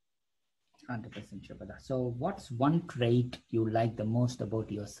 100%, Shubhada. So what's one trait you like the most about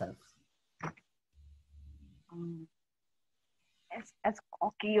yourself? As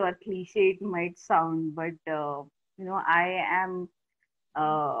cocky or cliche it might sound, but uh, I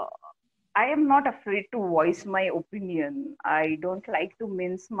am not afraid to voice my opinion. I don't like to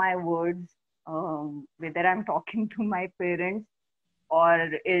mince my words, whether I'm talking to my parents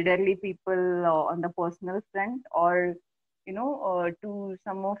or elderly people on the personal front, or to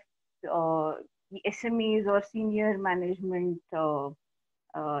some of the SMEs or senior management.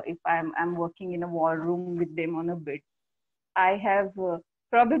 If I'm working in a war room with them on a bit, I have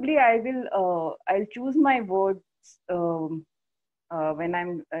probably I'll choose my words when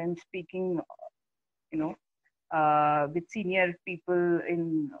I'm speaking, you know, with senior people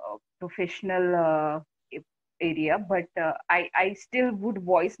in professional area, but I still would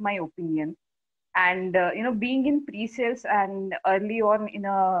voice my opinion. And being in pre-sales and early on in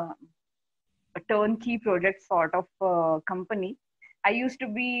a turnkey project sort of company, I used to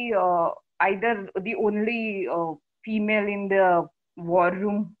be either the only female in the war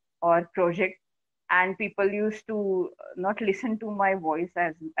room or project, and people used to not listen to my voice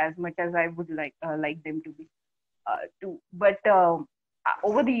as much as I would like them to be to. But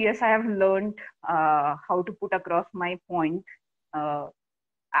over the years, I have learned how to put across my point. Uh,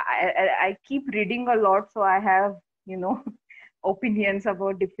 I keep reading a lot, so I have, opinions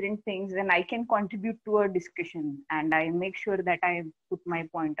about different things, and I can contribute to a discussion, and I make sure that I put my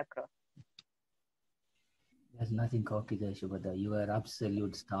point across. There's nothing cocky there, Shubhada. You are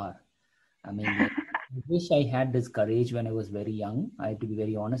absolute star. I mean, like, I wish I had this courage when I was very young. I have to be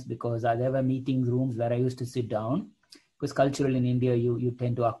very honest, because there were meeting rooms where I used to sit down. Because culturally in India, you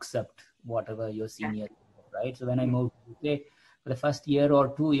tend to accept whatever your senior, right? So when I moved to UK, for the first year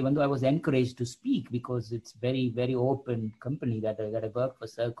or two, even though I was encouraged to speak, because it's very, very open company that I work for,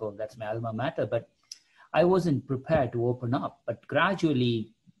 Circle, that's my alma mater, but I wasn't prepared to open up. But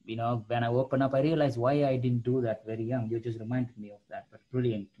gradually, when I open up, I realized why I didn't do that very young. You just reminded me of that. But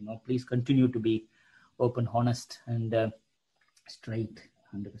brilliant. Please continue to be open, honest, and straight,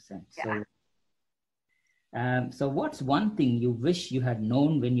 100%. Yeah. So what's one thing you wish you had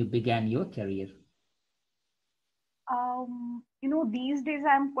known when you began your career? These days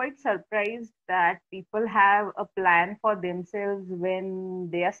I'm quite surprised that people have a plan for themselves when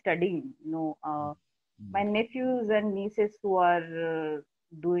they are studying. My nephews and nieces who are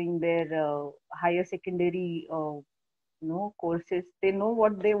doing their higher secondary, courses, they know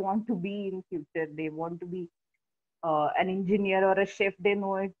what they want to be in future. They want to be an engineer or a chef. They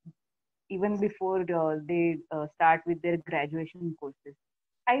know it even before they start with their graduation courses.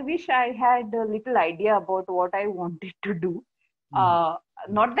 I wish I had a little idea about what I wanted to do.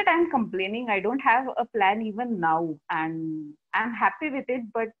 Not that I'm complaining. I don't have a plan even now, and I'm happy with it.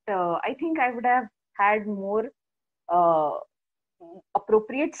 But I think I would have had more uh,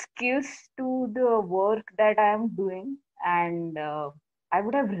 appropriate skills to the work that I am doing, and I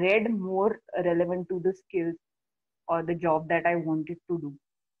would have read more relevant to the skills or the job that I wanted to do.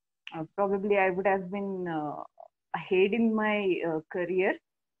 Probably I would have been ahead in my career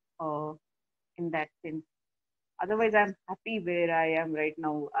uh, in that sense. Otherwise, I'm happy where I am right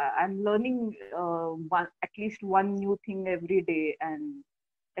now. I'm learning at least one new thing every day, and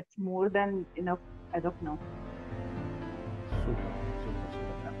it's more than enough as of now. Super.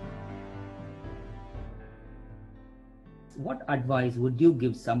 What advice would you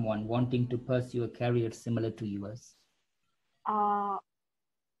give someone wanting to pursue a career similar to yours?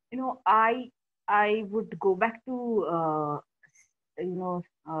 I would go back to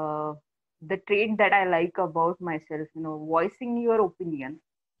the trait that I like about myself. Voicing your opinion.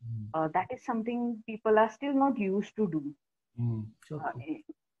 That is something people are still not used to do. Sure.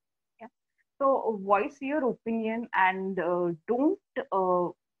 Yeah. So voice your opinion, and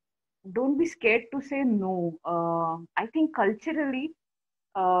don't be scared to say no. I think culturally,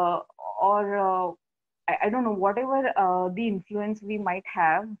 uh, or I don't know, whatever the influence we might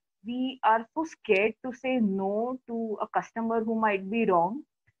have, we are so scared to say no to a customer who might be wrong,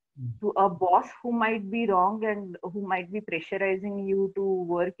 to a boss who might be wrong, and who might be pressurizing you to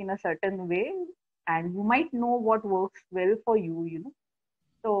work in a certain way, and you might know what works well for you.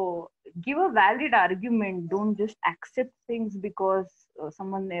 So give a valid argument. Don't just accept things because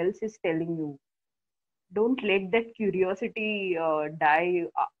someone else is telling you. Don't let that curiosity die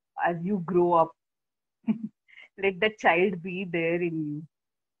as you grow up. Let the child be there in you.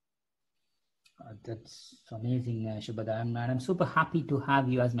 That's amazing, Shubhada. I'm super happy to have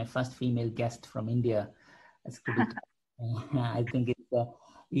you as my first female guest from India. I think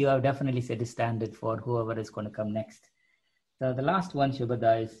you have definitely set a standard for whoever is going to come next. So the last one,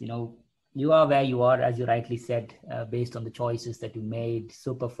 Shubhada, is, you are where you are, as you rightly said, based on the choices that you made,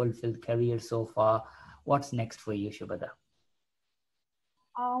 super fulfilled career so far. What's next for you, Shubhada?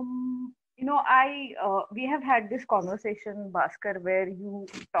 We have had this conversation, Bhaskar, where you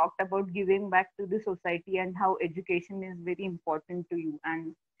talked about giving back to the society and how education is very important to you.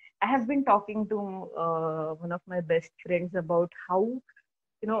 And I have been talking to one of my best friends about how,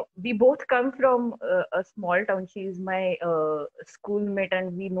 we both come from a small town. She is my schoolmate,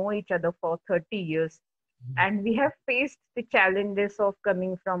 and we know each other for 30 years. And we have faced the challenges of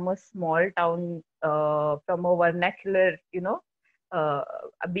coming from a small town, from a vernacular, uh,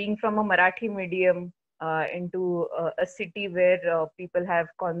 being from a Marathi medium into a city where people have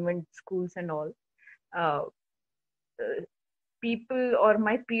convent schools and all. Uh, People or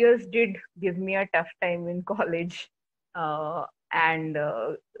my peers did give me a tough time in college, and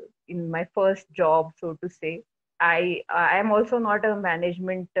in my first job, so to say. I am also not a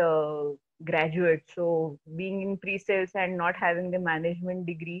management graduate, so being in pre-sales and not having the management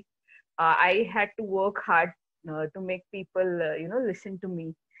degree, I had to work hard to make people listen to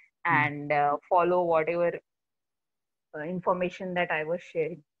me. and follow whatever information that I was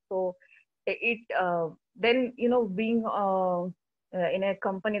sharing. So it then, being in a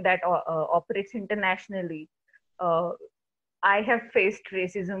company that operates internationally, I have faced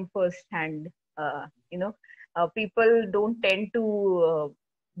racism firsthand. People don't tend to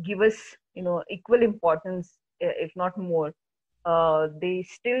give us, equal importance, if not more. They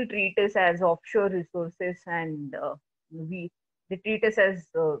still treat us as offshore resources, and they treat us as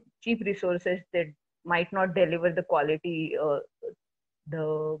cheap resources that might not deliver the quality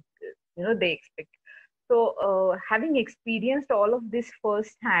they expect. So having experienced all of this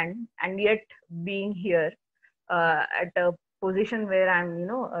firsthand, and yet being here at a position where I'm,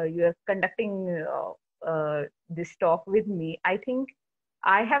 you are conducting this talk with me, I think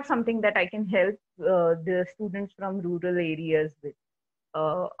I have something that I can help the students from rural areas with,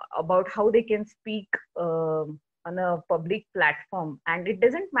 about how they can speak on a public platform. And it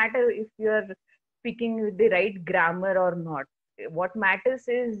doesn't matter if you're speaking with the right grammar or not. What matters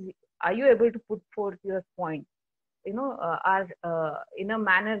is, are you able to put forth your point, in a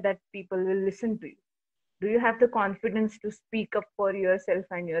manner that people will listen to you? Do you have the confidence to speak up for yourself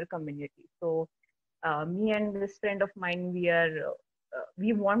and your community? So me and this friend of mine,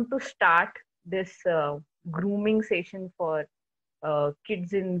 we want to start this grooming session for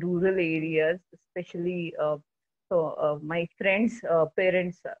kids in rural areas, especially. My friends'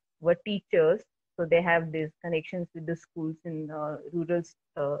 parents were teachers, so they have these connections with the schools in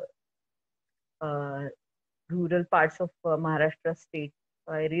rural parts of Maharashtra state.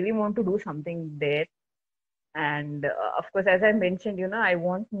 I really want to do something there. And of course, as I mentioned, I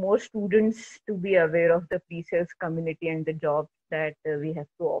want more students to be aware of the pre-sales community and the jobs that we have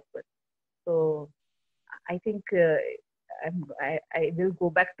to offer. So I think I will go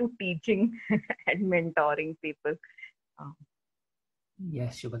back to teaching and mentoring people.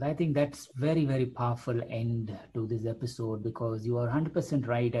 Yes, Shubhada, I think that's very, very powerful end to this episode, because you are 100%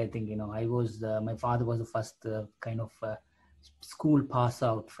 right. I think, my father was the first school pass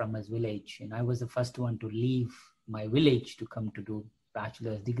out from his village, and I was the first one to leave my village to come to do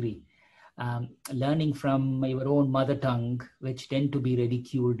bachelor's degree. Learning from your own mother tongue, which tend to be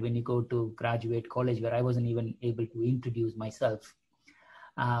ridiculed when you go to graduate college, where I wasn't even able to introduce myself,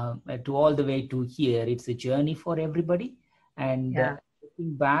 to all the way to here, it's a journey for everybody. And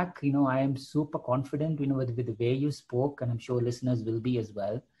looking back, I am super confident, with the way you spoke, and I'm sure listeners will be as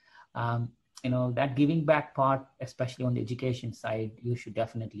well. That giving back part, especially on the education side, you should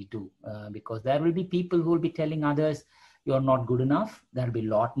definitely do, because there will be people who will be telling others you're not good enough. There'll be a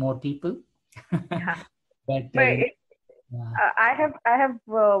lot more people. But I have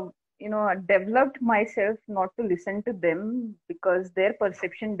developed myself not to listen to them, because their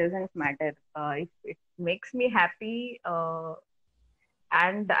perception doesn't matter. If it makes me happy,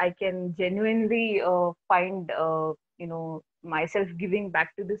 and I can genuinely find myself giving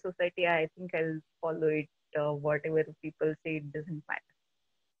back to the society, I think I'll follow it. Whatever people say, it doesn't matter.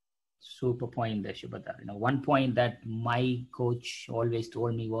 Super point there, Shubhada. One point that my coach always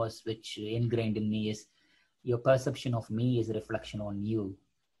told me was, which ingrained in me, is your perception of me is a reflection on you,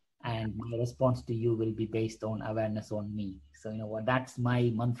 and my response to you will be based on awareness on me. So, that's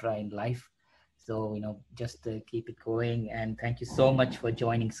my mantra in life. So, just keep it going. And thank you so much for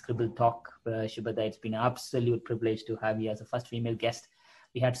joining Scribble Talk, Shubhada. It's been an absolute privilege to have you as a first female guest.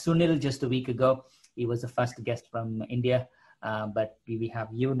 We had Sunil just a week ago. He was the first guest from India. But we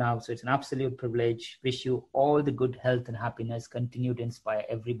have you now. So it's an absolute privilege. Wish you all the good health and happiness. Continue to inspire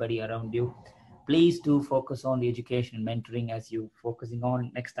everybody around you. Please do focus on the education and mentoring as you focusing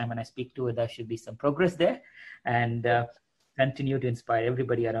on. Next time when I speak to her, there should be some progress there. And continue to inspire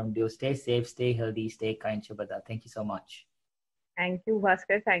everybody around you. Stay safe, stay healthy, stay kind, Shubhada. Thank you so much. Thank you,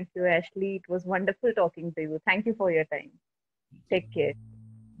 Bhaskar. Thank you, Ashley. It was wonderful talking to you. Thank you for your time. Take care.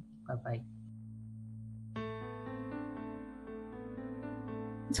 Bye-bye.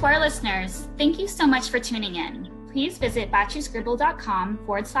 To our listeners, thank you so much for tuning in. Please visit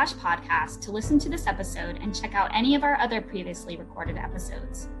batchuscribble.com/podcast to listen to this episode and check out any of our other previously recorded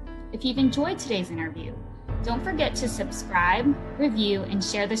episodes. If you've enjoyed today's interview, don't forget to subscribe, review, and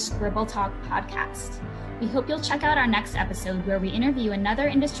share the Scribble Talk podcast. We hope you'll check out our next episode, where we interview another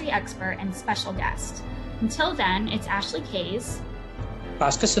industry expert and special guest. Until then, it's Ashley Kays,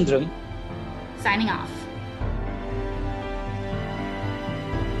 Bhaskar Sundram, signing off.